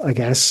pig, I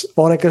guess,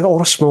 or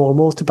a small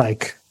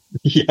motorbike.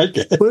 Yeah, I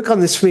guess. Work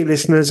on this for me,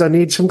 listeners. I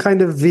need some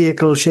kind of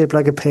vehicle shaped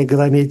like a pig that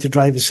I need to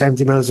drive at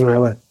 70 miles an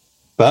hour.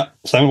 But,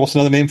 Simon, what's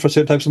another name for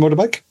certain types of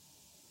motorbike?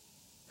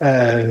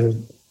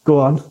 Go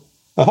on.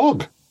 A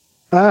hog.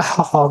 A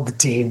hog,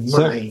 Dean.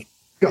 My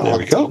God. There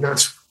we go. Dean,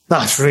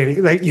 that's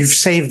really... you've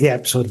saved the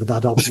episode with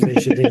that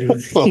observation, Dean.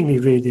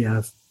 You really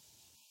have.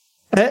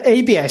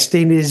 ABS,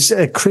 Dean, is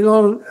a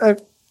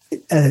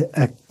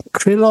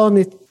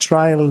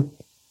acrylonitrile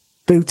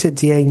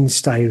butadiene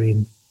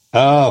styrene.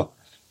 Oh.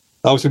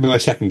 That was going to be my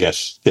second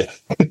guess. Yeah.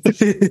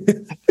 This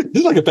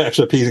is like a bit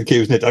extra P's and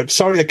Q's, isn't it? I'm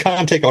sorry, I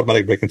can't take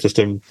automatic braking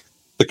system.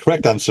 The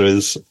correct answer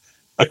is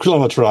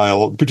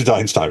acrylonitrile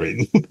butadiene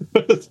styrene.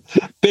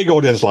 Big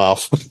audience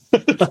laugh.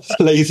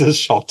 Lasers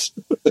shot.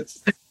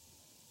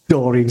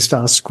 Doreen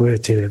starts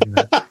squirting in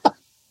there.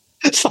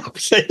 Stop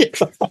saying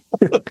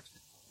that.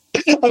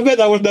 I bet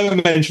that was never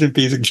mentioned in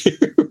P's and Q's.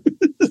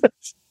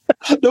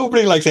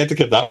 Nobody likes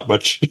etiquette that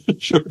much.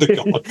 Sure to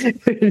God.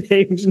 Her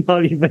name's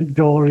not even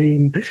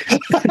Doreen.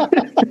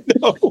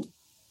 No.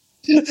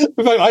 In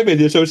fact, I made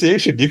the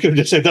association. You could have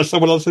just said that's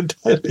someone else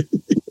entirely.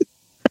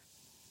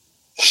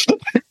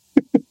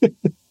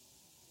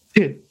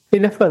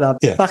 Enough of that.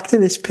 Yeah. Back to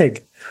this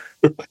pig.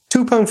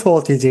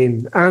 £2.40,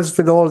 Dean. As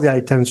with all the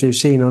items we've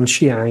seen on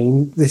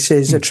Shein, this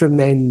is a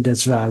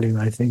tremendous value,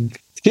 I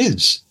think. It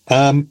is.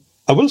 I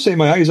will say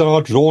my eyes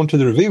are drawn to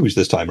the reviews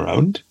this time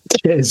around.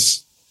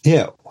 Yes.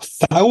 Yeah,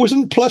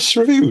 1,000+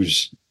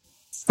 reviews.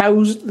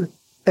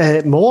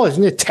 1,000 more,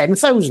 isn't it?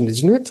 10,000,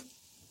 isn't it?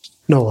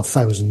 No,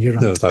 1,000. You're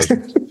right. No,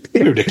 1,000.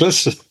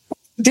 Ridiculous.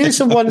 Do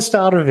some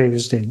 1-star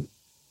reviews, Dean.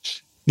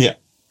 Yeah.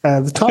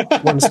 The top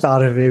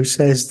 1-star review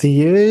says the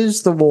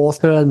ears, the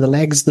water, and the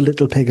legs of the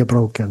little pig are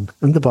broken,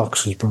 and the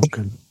box was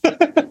broken.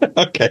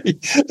 Okay.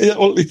 Yeah,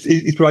 well,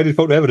 he's provided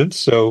photo evidence,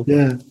 so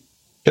yeah,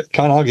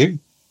 can't argue.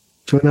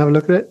 Do you want to have a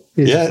look at it?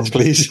 Yes,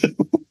 please.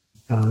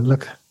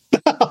 Look.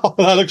 Oh,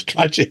 that looks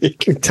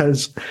tragic. It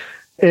does.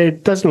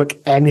 It doesn't look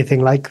anything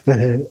like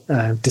the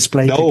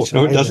display picture.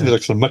 No, it doesn't. It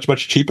looks much,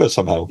 much cheaper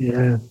somehow.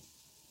 Yeah.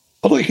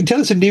 Although you can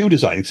tell it's a new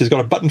design because it's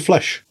got a button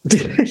flush.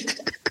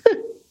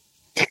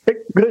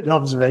 Good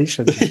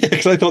observation. Yeah,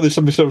 because I thought there's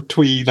some sort of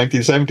twee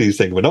 1970s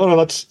thing, but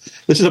no, this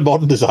is a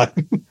modern design.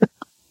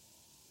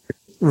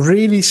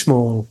 Really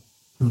small.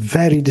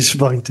 Very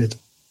disappointed.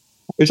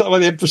 Is that why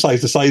they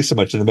emphasise the size so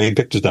much in the main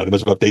pictures now? They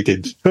must have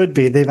updated. Could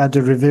be. They've had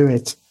to review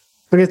it.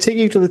 I'm going to take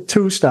you to the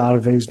 2-star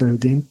reviews now,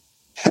 Dean.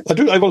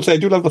 I will say I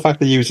do love the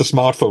fact they use a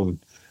smartphone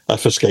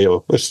for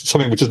scale. It's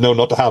something which is known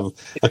not to have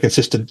a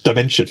consistent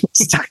dimension.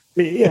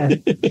 Exactly, yeah.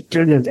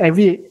 Brilliant.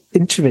 Every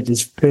inch of it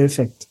is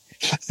perfect.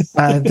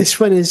 This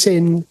one is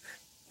in,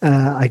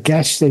 I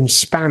guess, in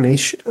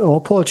Spanish or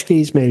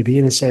Portuguese maybe,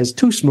 and it says,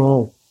 too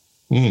small.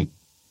 Mm.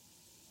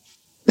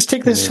 Let's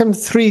take this some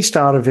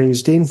 3-star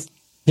reviews, Dean.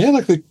 Yeah,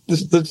 like the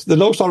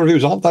low-star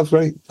reviews aren't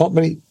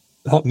many,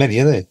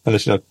 are they?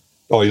 Unless you're not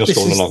This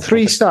scrolling is along.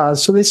 3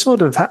 stars, so they're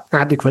sort of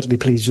adequately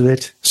pleased with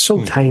it.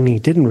 So tiny,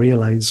 didn't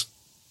realise.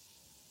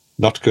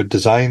 Not good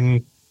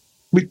design.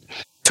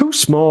 Too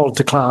small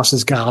to class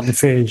as garden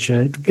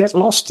furniture. It'd get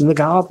lost in the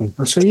garden.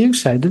 That's what you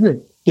said, didn't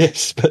it?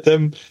 Yes, but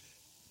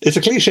it's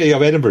a cliche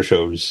of Edinburgh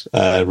shows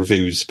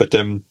reviews, but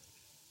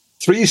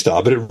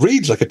 3-star, but it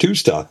reads like a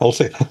 2-star. I'll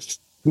say that.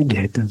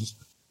 Yeah, it does.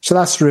 So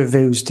that's the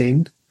reviews,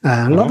 Dean.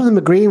 A lot of them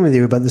agreeing with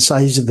you about the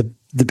size of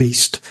the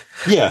beast.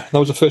 Yeah, that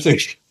was the first thing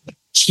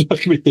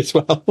struck me as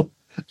well.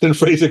 Didn't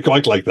phrase it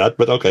quite like that,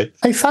 but okay.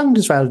 I found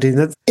as well, Dean,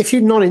 that if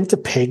you're not into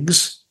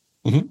pigs,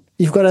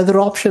 you've got other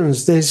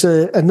options. There's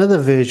another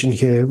version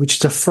here, which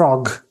is a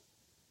frog.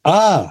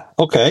 Ah,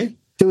 okay.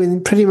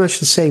 Doing pretty much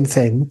the same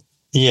thing.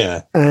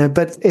 Yeah.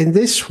 But in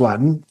this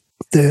one,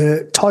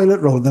 the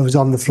toilet roll that was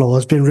on the floor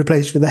has been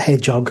replaced with a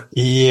hedgehog.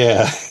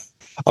 Yeah.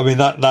 I mean,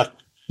 that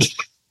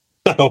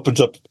that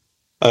opens up...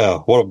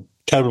 what a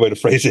terrible way to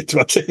phrase it.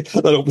 But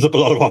that opens up a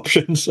lot of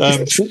options. That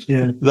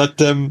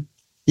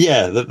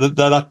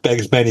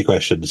begs many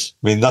questions.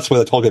 I mean, that's where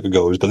the toilet paper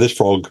goes, but this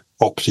frog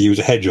opts to use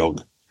a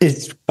hedgehog.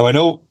 Now, I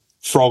know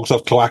frogs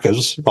have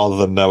cloacas rather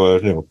than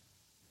our,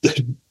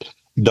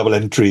 double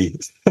entry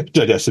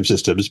digestive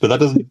systems, but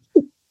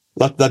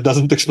that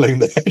doesn't explain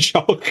the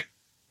hedgehog.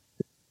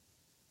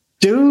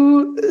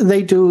 Do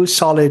they do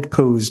solid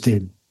poos,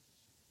 Dean?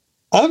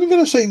 I'm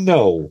going to say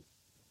no.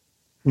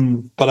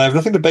 But I have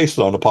nothing to base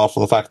it on apart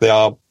from the fact they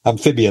are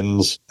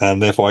amphibians,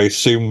 and therefore I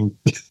assume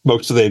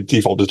most of their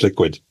default is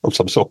liquid of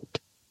some sort.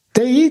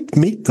 They eat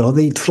meat, though.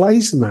 They eat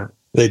flies and that.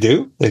 They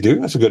do.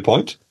 That's a good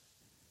point.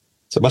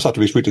 So it must have to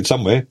be sweetened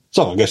somewhere.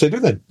 So I guess they do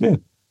then, yeah.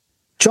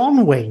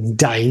 John Wayne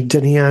died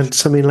and he had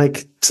something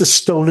like 1.5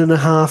 stone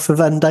of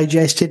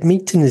undigested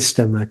meat in his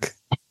stomach.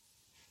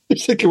 You're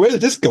thinking, where is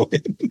this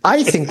going?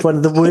 I think one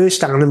of the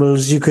worst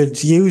animals you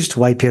could use to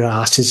wipe your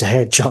ass is a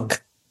hedgehog.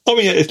 I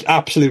mean, it's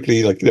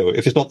absolutely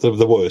if it's not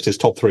the worst, it's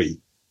top 3.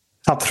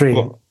 Top 3.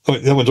 Well, I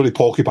mean, the one's only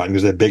porcupine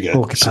because they're bigger.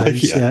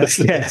 Porcupines,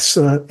 yes.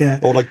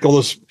 Or like all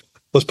those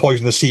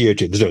poisonous sea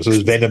urchins, so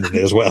there's venom in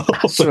there as well.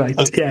 That's right,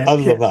 yeah.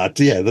 Other than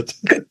that,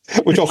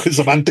 we're talking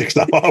semantics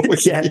now, aren't we?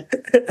 Yeah.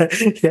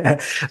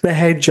 The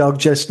hedgehog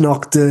just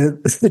knocked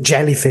the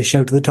jellyfish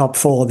out of the top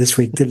 4 this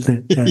week,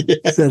 didn't it? Yeah.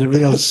 It's a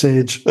real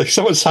surge. Like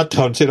someone sat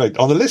down and said,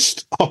 on the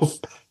list of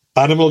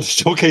animals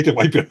it's okay to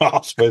wipe your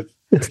ass with,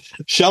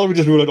 shall we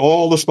just rule out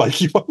all the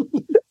spiky ones?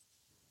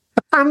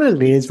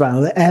 Apparently, as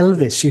well,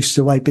 Elvis used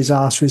to wipe his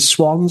arse with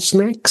swan's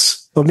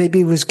necks. Or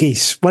maybe it was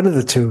geese. One of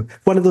the two.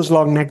 One of those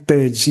long-necked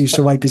birds used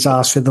to wipe his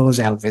arse with those,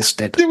 Elvis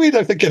did. Do we?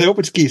 I think, I hope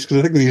it's geese, because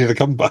I think they're easy to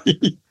come by.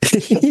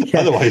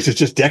 Otherwise, it's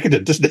just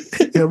decadent, isn't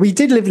it? Yeah, we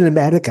did live in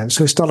America,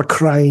 so it's not a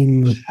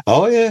crime.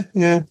 Oh, yeah.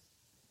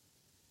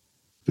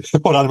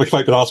 What animal you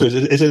wipe your arse with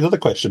is another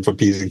question from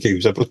P's and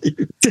Q's, I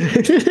believe.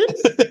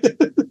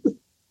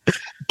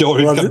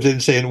 Dorian comes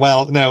in saying,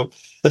 well, now,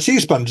 the sea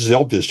sponge is the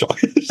obvious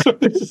choice.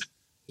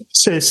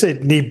 So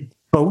Sidney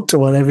Boat, or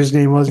whatever his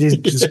name was, he's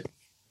just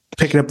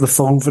picking up the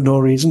phone for no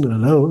reason.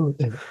 Hello,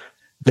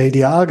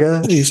 Lady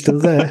Aga, are you still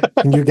there?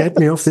 Can you get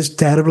me off this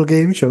terrible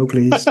game show,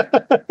 please?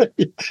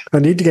 I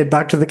need to get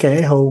back to the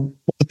care home.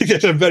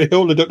 Yes, I'm very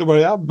old, I don't know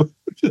where I am.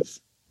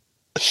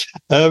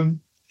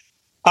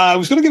 I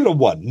was going to give it a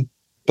 1,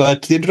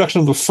 but the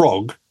introduction of the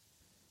frog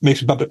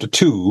makes me bump up to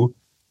 2,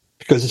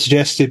 because it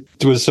suggested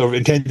it was sort of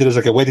intended as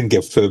like a wedding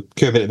gift for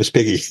Kermit and Miss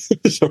Piggy.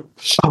 So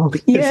that's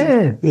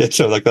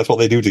what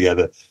they do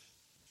together.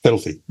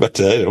 Filthy, but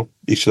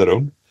each to their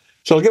own.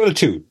 So I'll give it a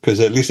 2 because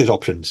at least there's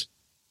options.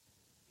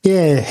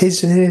 Yeah,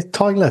 his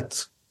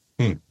toilet.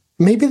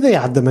 Maybe they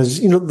had them as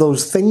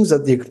those things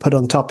that you could put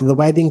on top of the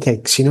wedding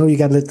cakes. You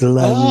get little.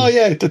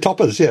 The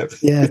toppers. Yeah.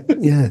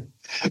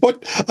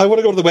 What I want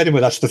to go to the wedding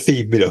where that's the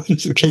theme.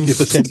 The king is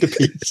the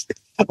centerpiece.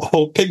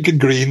 All pink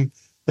and green.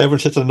 Everyone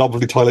sits in a knob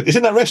toilet. It's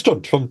in that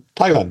restaurant from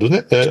Thailand,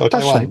 isn't it? Or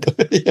Taiwan.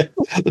 Right. Yeah,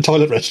 the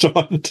toilet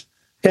restaurant.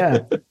 Yeah.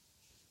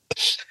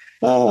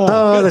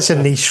 That's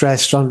a niche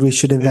restaurant we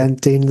should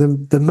invent, Dean.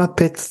 The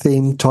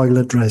Muppet-themed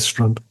toilet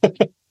restaurant. But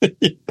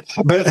we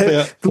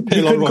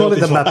couldn't call it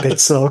the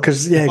Muppets, though,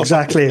 because,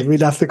 exactly.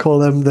 We'd have to call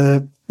them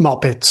the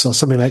Moppets or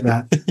something like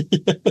that.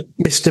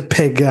 Mr.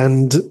 Pig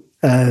and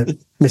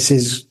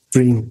Mrs.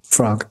 Green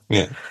Frog.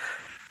 Yeah.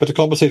 But to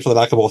compensate for the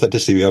lack of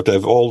authenticity, we have to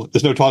have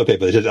there's no toilet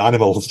paper, there's just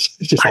animals.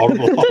 It's just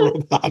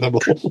horrible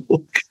animals.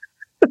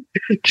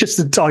 Just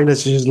the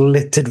toilets are just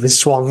littered with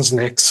swans'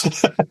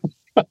 necks.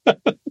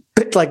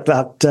 Bit like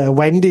that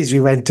Wendy's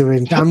we went to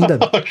in Camden.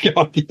 Oh,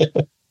 God,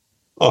 yeah.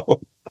 I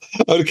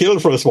would have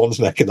killed for a swan's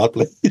neck in that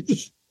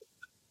place.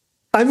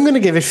 I'm going to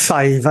give it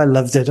 5. I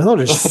loved it. I thought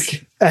it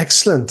was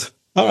excellent.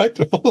 All right.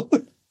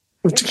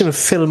 I'm just going to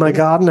fill my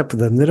garden up with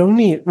them.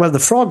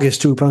 The frog is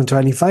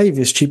 £2.25.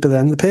 It's cheaper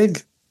than the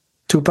pig.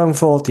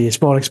 £2.40.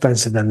 It's more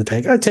expensive than the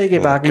pig. I take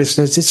it back,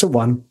 listeners. It's a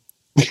 1.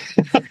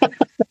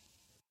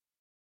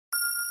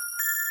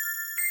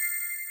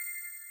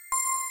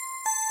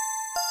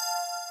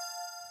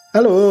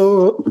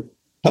 Hello.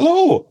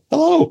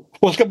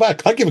 Welcome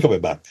back. Thank you for coming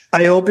back.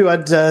 I hope you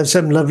had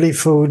some lovely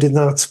food in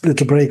that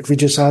little break we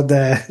just had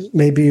there.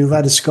 Maybe you've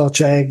had a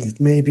Scotch egg.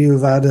 Maybe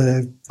you've had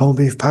a corned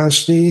beef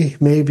pasty.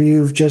 Maybe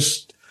you've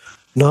just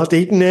not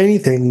eaten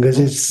anything because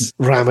it's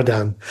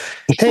Ramadan.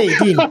 Hey,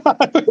 Dean.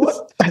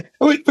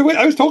 Wait,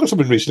 I was talking to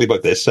someone recently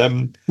about this.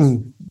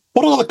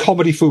 What are the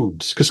comedy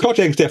foods? Because Scotch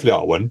eggs definitely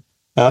are one.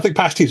 I think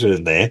pasties are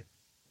in there.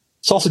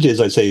 Sausages,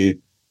 I'd say,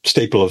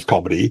 staple of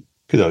comedy.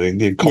 because I think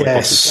the comic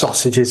Yes, books.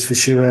 sausages for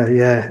sure,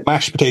 yeah.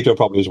 Mashed potato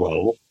probably as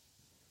well.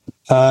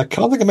 Can't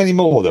think of many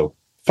more, though.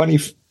 Funny,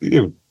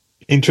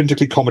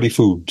 intrinsically comedy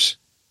foods.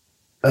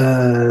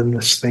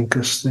 Let's think.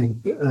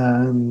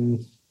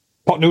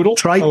 Pot noodle?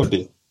 Tripe. That would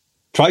be.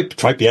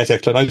 Tripe, yes,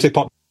 excellent. I'd say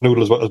pot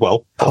noodle as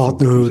well.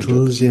 Pot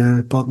noodles,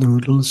 yeah, pot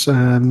noodles. For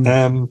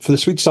the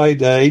sweet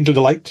side, Angel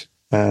Delight.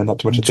 Not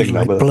too much to think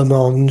about.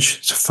 Blancmange,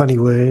 it's a funny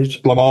word.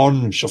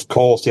 Blancmange, of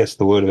course, yes,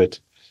 the word of it.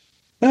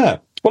 Yeah.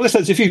 Well,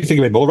 listen, if you think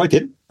of it more, write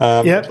in.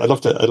 Yep. I'd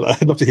love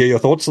to hear your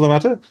thoughts on the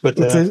matter. But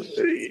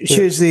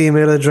here's the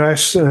email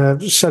address,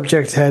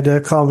 subject header,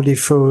 comedy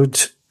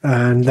food,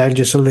 and then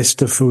just a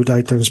list of food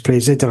items,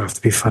 please. They don't have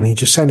to be funny.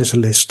 Just send us a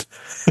list.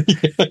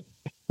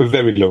 We're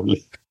very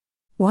lonely.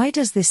 Why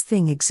does this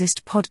thing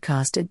exist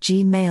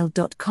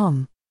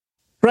podcast@gmail.com?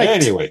 Right.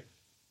 Anyway.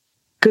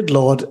 Good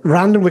Lord.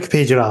 Random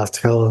Wikipedia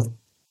article.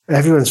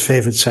 Everyone's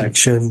favourite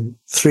section.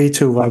 3,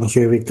 2, 1,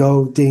 here we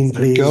go. Dean,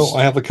 please. Go.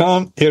 I have the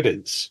can. Here it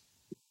is.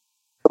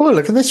 Oh,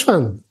 look at this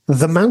one.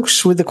 The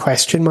Mouse with the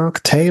question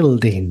mark tail,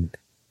 Dean.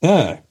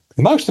 The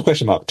Mouse with the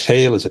question mark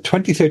tail is a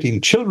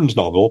 2013 children's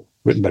novel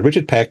written by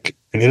Richard Peck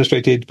and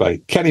illustrated by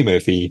Kenny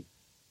Murphy.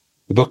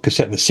 The book is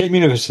set in the same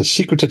universe as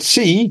Secrets at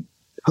Sea.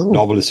 The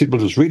novel is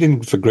suitable as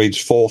reading for grades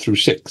 4 through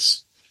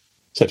 6.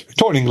 Set in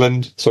Victorian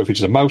England, so it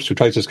features a mouse who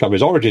tries to discover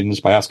his origins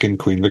by asking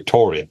Queen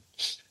Victoria.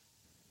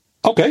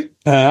 Okay,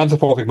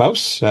 anthropomorphic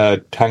mouse,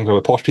 hangs over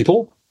posh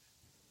people.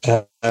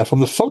 From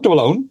the photo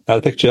alone,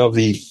 the picture of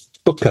the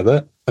book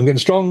cover, I'm getting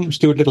strong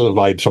Stuart Little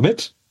vibes from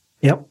it.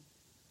 Yep.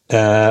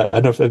 I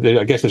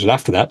guess there's an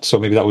after that, so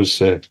maybe that was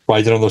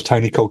riding on those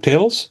tiny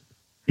coattails.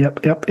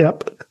 Yep.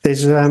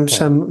 There's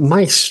some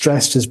mice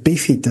dressed as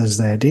beefeaters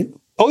there, Dean.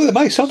 Oh, the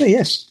mice, are they?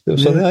 Yes. So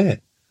they are, yeah.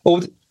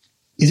 Oh,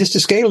 is this to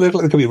scale? They look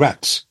like they could be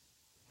rats.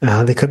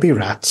 They could be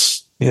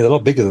rats. Yeah, they're a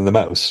lot bigger than the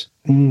mouse.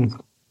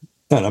 Mm.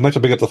 No, I might have to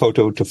bring up the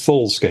photo to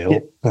full scale. Yeah.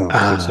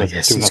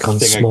 Yes, it's gone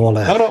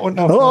smaller.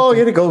 No.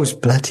 Here it goes.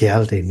 Bloody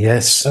hell, Dean,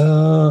 yes.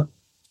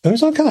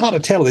 It's not kind of hard to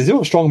tell. There's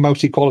no strong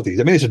mousy qualities.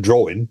 I mean, it's a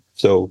drawing,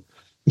 so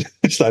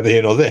it's neither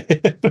here nor there.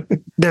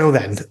 Now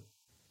then,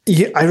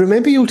 I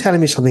remember you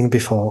telling me something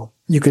before.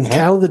 You can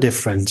tell the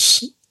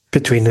difference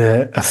between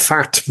a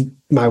fat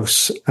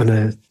mouse and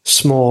a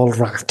small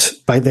rat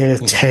by their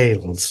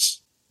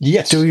tails.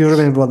 Yes. Do you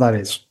remember what that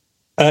is?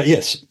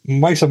 Yes.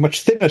 Mice have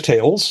much thinner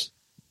tails.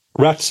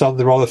 Rats have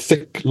the rather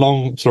thick,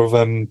 long, sort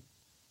of,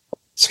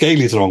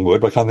 scaly is the wrong word,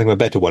 but I can't think of a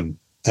better one.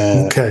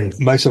 Okay.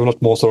 Mice have a lot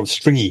more sort of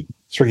stringy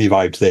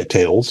vibe to their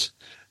tails.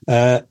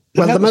 Well,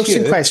 the mouse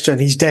in question,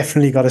 he's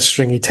definitely got a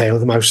stringy tail,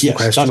 the mouse in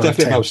question. Yes, that's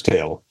definitely a mouse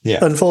tail, yeah.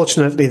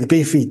 Unfortunately, the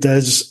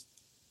beefeaters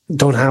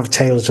don't have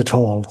tails at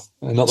all.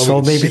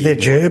 So maybe they're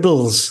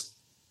gerbils.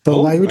 But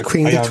why would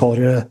Queen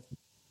Victoria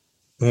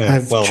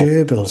have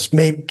gerbils?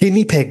 Maybe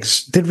guinea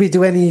pigs. Did we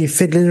do any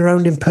fiddling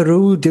around in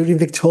Peru during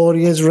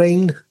Victoria's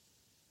reign?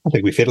 I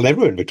think we fiddled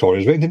everywhere in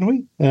Victoria's reign, didn't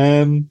we?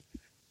 We're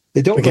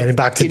getting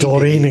back to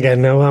Doreen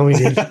again now, aren't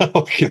we?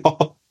 Oh,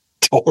 God.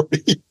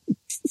 Doreen.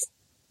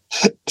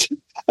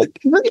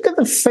 Look at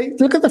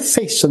the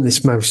face on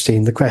this mouse,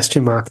 Dean, the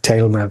question mark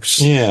tail mouse.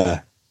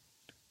 Yeah.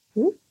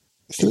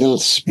 It's a little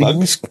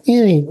smug.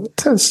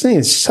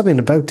 There's something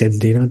about him,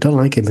 Dean. I don't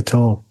like him at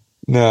all.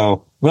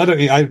 No. Well,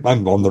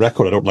 I'm on the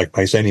record. I don't like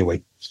mice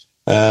anyway.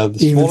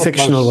 Even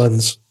fictional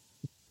ones.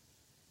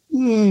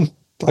 I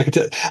could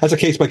tell, as a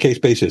case-by-case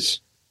basis.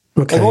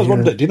 Okay, I've always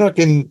wondered, do you know, like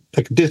in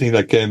Disney,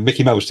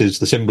 Mickey Mouse is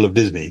the symbol of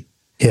Disney.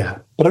 Yeah.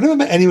 But I've never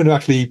met anyone who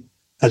actually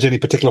has any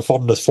particular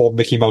fondness for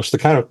Mickey Mouse, the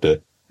character.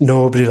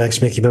 Nobody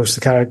likes Mickey Mouse, the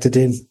character,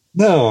 Dean.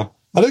 No.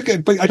 I don't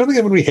think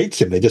anyone really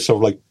hates him. They just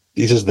sort of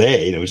he's just there,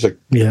 he's like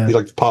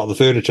part of the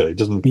furniture. He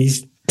doesn't.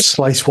 He's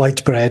sliced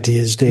white bread, he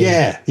is, Dean.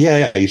 Yeah.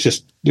 He's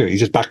just,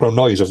 he's just background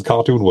noise of the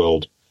cartoon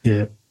world.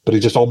 Yeah. But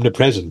he's just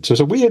omnipresent. So it's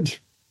a weird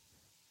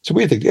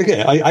thing.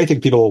 Again, I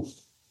think people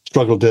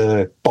struggle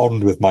to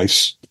bond with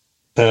mice.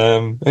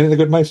 Any of the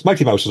good mice?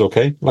 Mighty Mouse is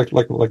okay. Like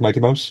Mighty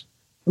Mouse.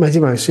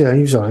 Mighty Mouse, yeah,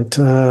 he's all right.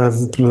 I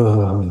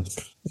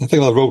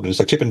think of the rodents,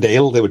 like Chip and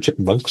Dale, they were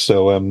chipmunks.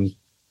 So,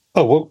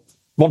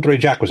 Monterey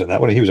Jack was in that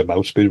one. He was a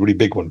mouse, but he was a really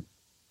big one.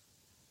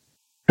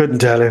 Couldn't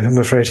tell you, I'm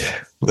afraid.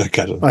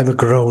 I'm a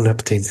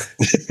grown-up, Dean.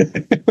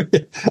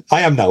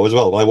 I am now as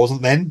well. I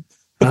wasn't then.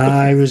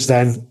 I was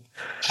then.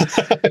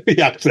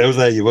 Yeah, I was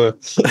there. You were.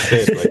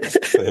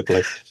 Fair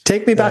play.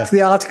 Take me back to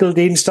the article,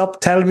 Dean.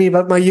 Stop telling me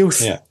about my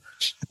youth.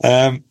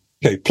 Yeah.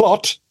 Okay,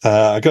 plot.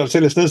 I got to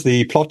say, listeners,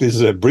 the plot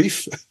is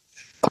brief.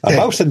 Okay. A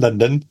mouse in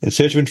London, in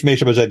search of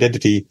information about his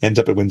identity, ends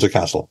up at Windsor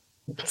Castle.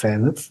 Fair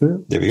enough.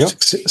 There we go.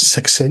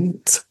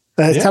 Succinct.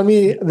 Tell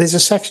me, there's a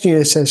section here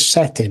that says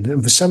setting,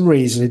 and for some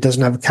reason it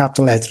doesn't have a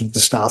capital letter at the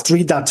start.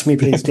 Read that to me,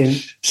 please,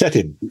 Dean.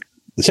 Setting.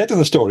 The setting of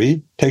the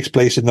story takes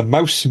place in the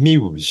Mouse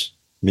Mews.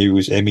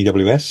 Mews,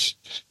 M-E-W-S.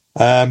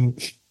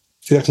 See,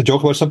 that's a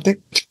joke about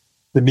something?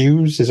 The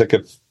Mews is like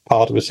a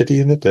part of a city,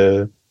 isn't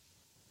it?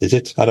 Is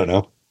it? I don't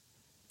know.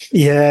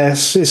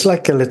 Yes, it's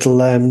like a little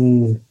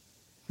thing.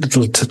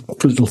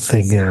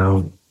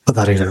 I'll put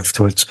that in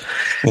afterwards.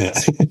 Yeah.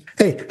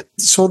 Hey,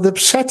 so the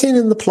setting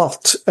in the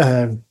plot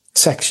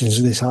sections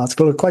of this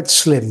article are quite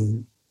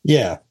slim.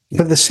 Yeah.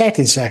 But the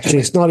setting section,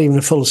 it's not even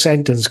a full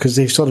sentence because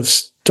they've sort of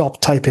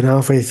stopped typing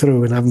halfway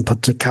through and haven't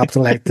put the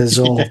capital letters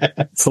or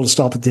full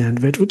stop at the end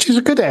of it, which is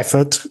a good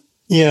effort.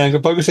 Yeah,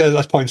 but obviously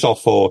that's points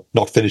off for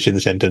not finishing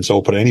the sentence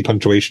or putting any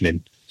punctuation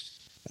in.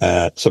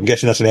 So I'm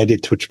guessing that's an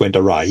edit which went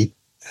awry.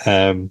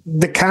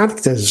 The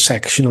characters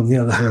section, on the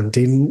other hand,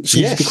 seems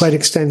to be quite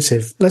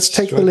extensive. Let's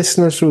take the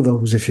listeners through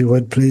those, if you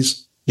would,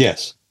 please.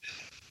 Yes.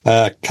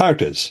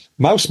 Characters.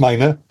 Mouse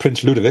Minor,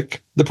 Prince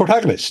Ludovic, the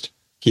protagonist.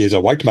 He is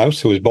a white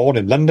mouse who was born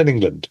in London,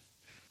 England.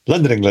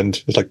 London,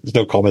 England. It's like there's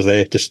no commas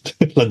there, just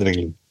London,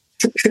 England.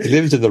 He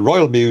lives in the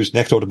Royal Mews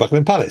next door to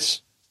Buckingham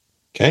Palace.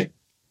 Okay.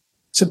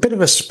 It's a bit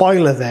of a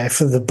spoiler there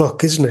for the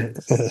book, isn't it?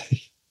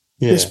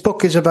 Yeah. This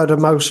book is about a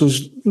mouse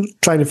who's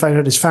trying to find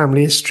out his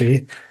family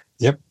history.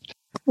 Yep.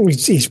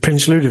 He's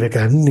Prince Ludovic,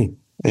 isn't he?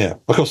 Yeah.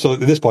 Of course, so at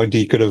this point,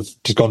 he could have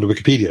just gone to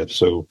Wikipedia.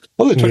 So,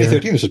 although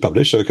 2013 this was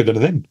published, so he could have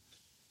done it then.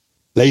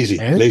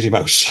 Lazy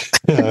mouse.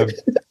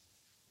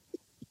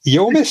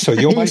 Your miss or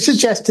your mice? You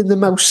suggested the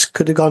mouse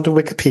could have gone to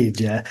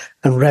Wikipedia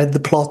and read the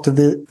plot of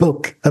the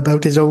book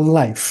about his own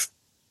life.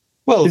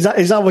 Well, is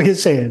that what you're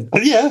saying?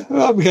 Yeah,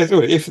 well, because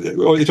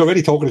it's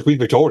already talking to Queen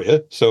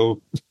Victoria, so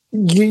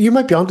you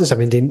might be onto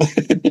something, Dean.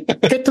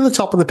 Get to the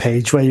top of the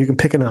page where you can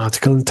pick an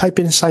article and type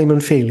in Simon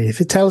Feely.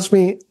 If it tells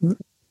me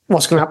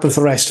what's going to happen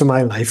for the rest of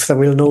my life, then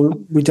we'll know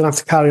we don't have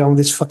to carry on with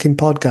this fucking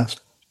podcast.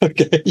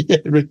 Okay, yeah,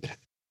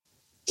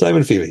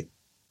 Simon Feely.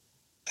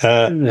 No,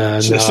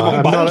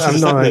 I'm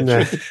not in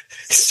there.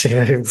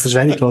 It was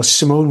very close.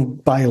 Simone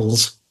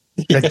Biles.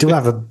 Yeah. I do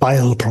have a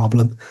bile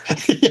problem.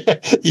 Yeah,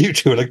 you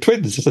two are like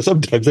twins. So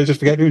sometimes I just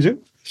forget who's who.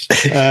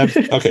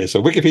 Okay, so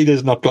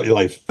Wikipedia's not got your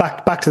life.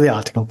 Back to the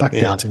article. To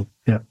the article.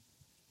 Yeah.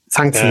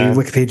 Thankfully,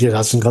 Wikipedia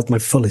hasn't got my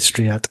full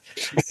history yet.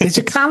 There's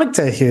a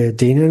character here,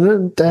 Dean,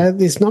 and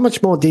there's not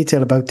much more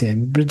detail about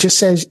him, but it just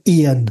says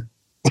Ian.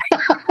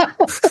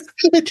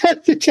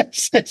 It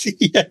just says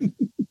Ian.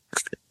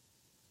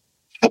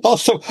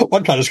 Also,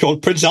 one kind is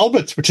called Prince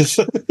Albert, which is,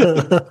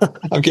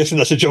 I'm guessing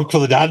that's a joke for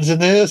the dads in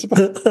there.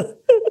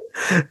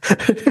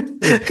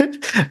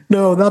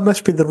 No, that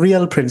must be the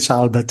real Prince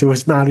Albert who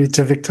was married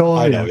to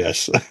Victoria. I know,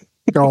 yes.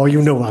 Oh,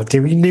 you know that, you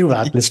knew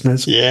that,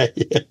 listeners. Yeah,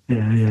 you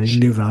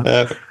knew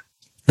that.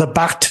 The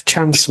Bat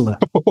Chancellor.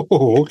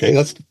 Oh, okay,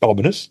 that's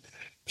ominous.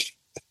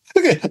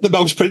 Okay, the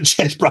Mouse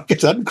Princess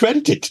brackets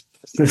uncredited.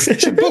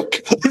 It's a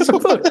book. It's a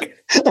book.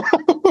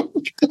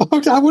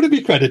 How would it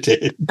be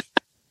credited?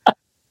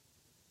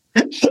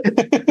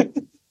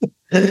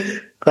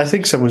 I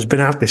think someone's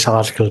been at this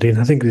article, Dean.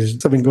 I think there's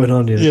something going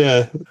on here.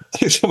 Yeah, I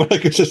think someone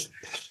could just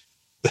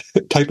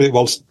type it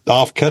whilst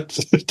half cut.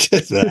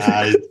 This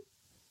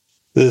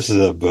is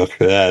a book.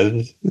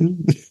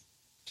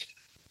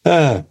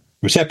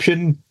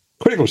 Reception,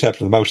 critical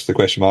reception of the Mouse, the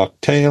question mark,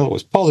 tale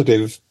was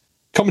positive.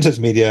 Common Sense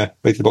Media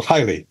rated the book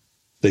highly,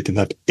 stating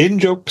that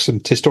in-jokes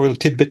and historical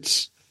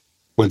tidbits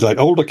will delight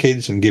older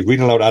kids and give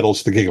reading aloud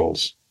adults the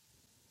giggles.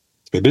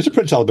 Maybe it's a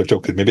Prince Albert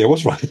joke, and maybe I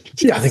was right.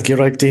 Yeah, I think you're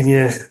right, Dean,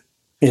 yeah.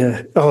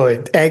 Oh,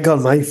 egg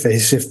on my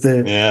face if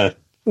the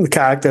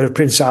character of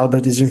Prince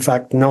Albert is in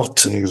fact not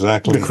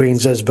the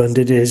Queen's husband.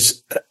 It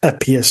is a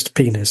pierced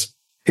penis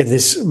in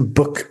this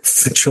book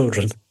for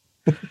children.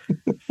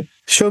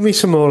 Show me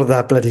some more of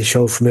that bloody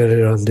show from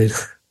earlier on, Dean.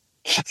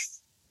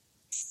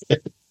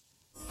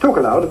 Talk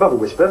aloud, above a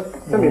whisper.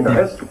 Don't be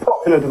embarrassed.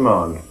 Popular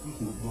demand.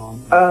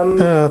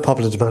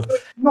 Popular demand.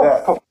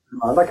 Not popular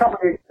demand. I can't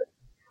really...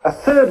 A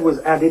third was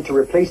added to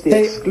replace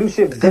the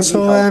exclusive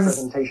debutante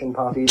presentation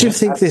party. Do you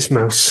think this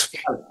mouse...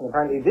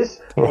 Apparently this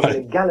was an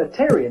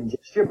egalitarian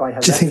gesture by her...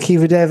 Do you think he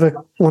would ever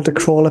want to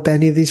crawl up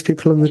any of these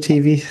people on the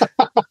TV?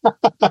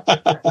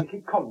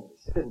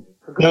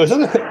 No, is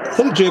that a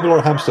gerbil or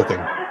a hamster thing?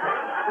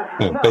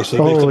 No,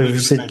 basically, it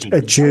was a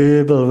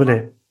gerbil, wasn't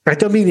it? I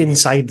don't mean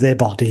inside their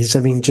bodies. I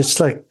mean just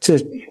like to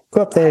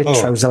go up their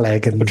trouser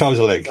leg. A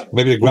trouser leg.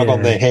 Maybe to grab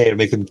on their hair and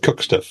make them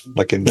cook stuff,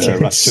 like in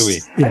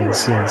Ratatouille.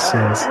 Yes.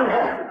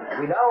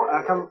 We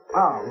now come...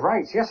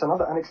 right, yes,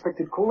 another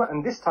unexpected caller,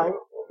 and this time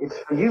it's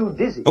for you,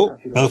 Dizzy. Oh,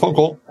 another phone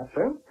call.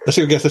 Let's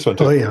see who gets this one,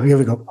 too. Oh, yeah, here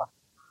we go.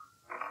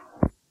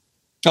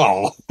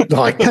 Oh.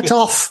 I cut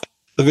off.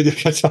 The video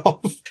cuts off.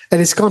 And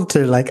it's gone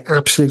to, like,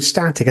 absolute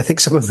static. I think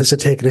some of us are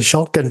taking a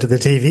shotgun to the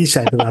TV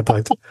set at that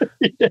point.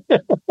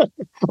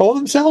 All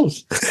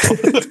themselves.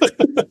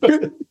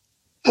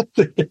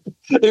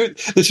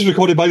 This is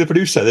recorded by the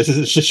producer. This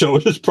is to show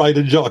us pride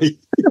and joy.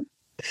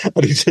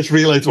 And he's just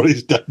realised what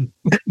he's done.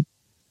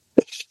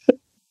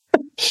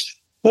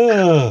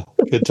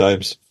 Good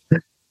times.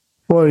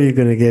 What are you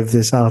going to give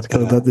this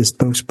article about this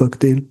post-book,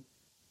 Dean?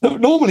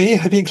 Normally,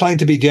 I'd be inclined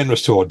to be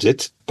generous towards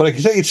it, but I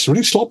can say it's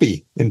really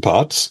sloppy in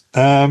parts.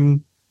 Would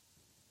have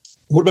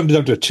been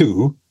down to a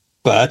 2,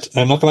 but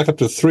I'm not going back up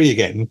to a 3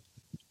 again,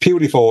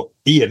 purely for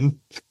Ian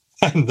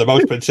and the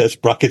Mouse Princess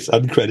brackets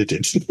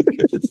uncredited.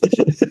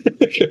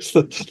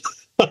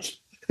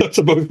 That's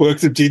both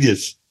works of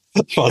genius,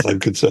 as far as I'm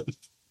concerned.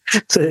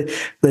 So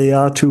they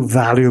are 2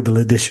 valuable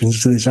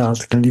additions to this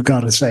article, you've got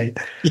to say.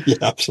 Yeah,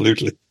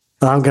 absolutely.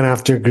 I'm going to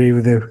have to agree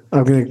with you.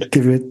 I'm going to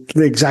give you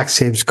the exact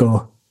same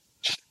score.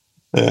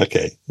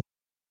 Okay.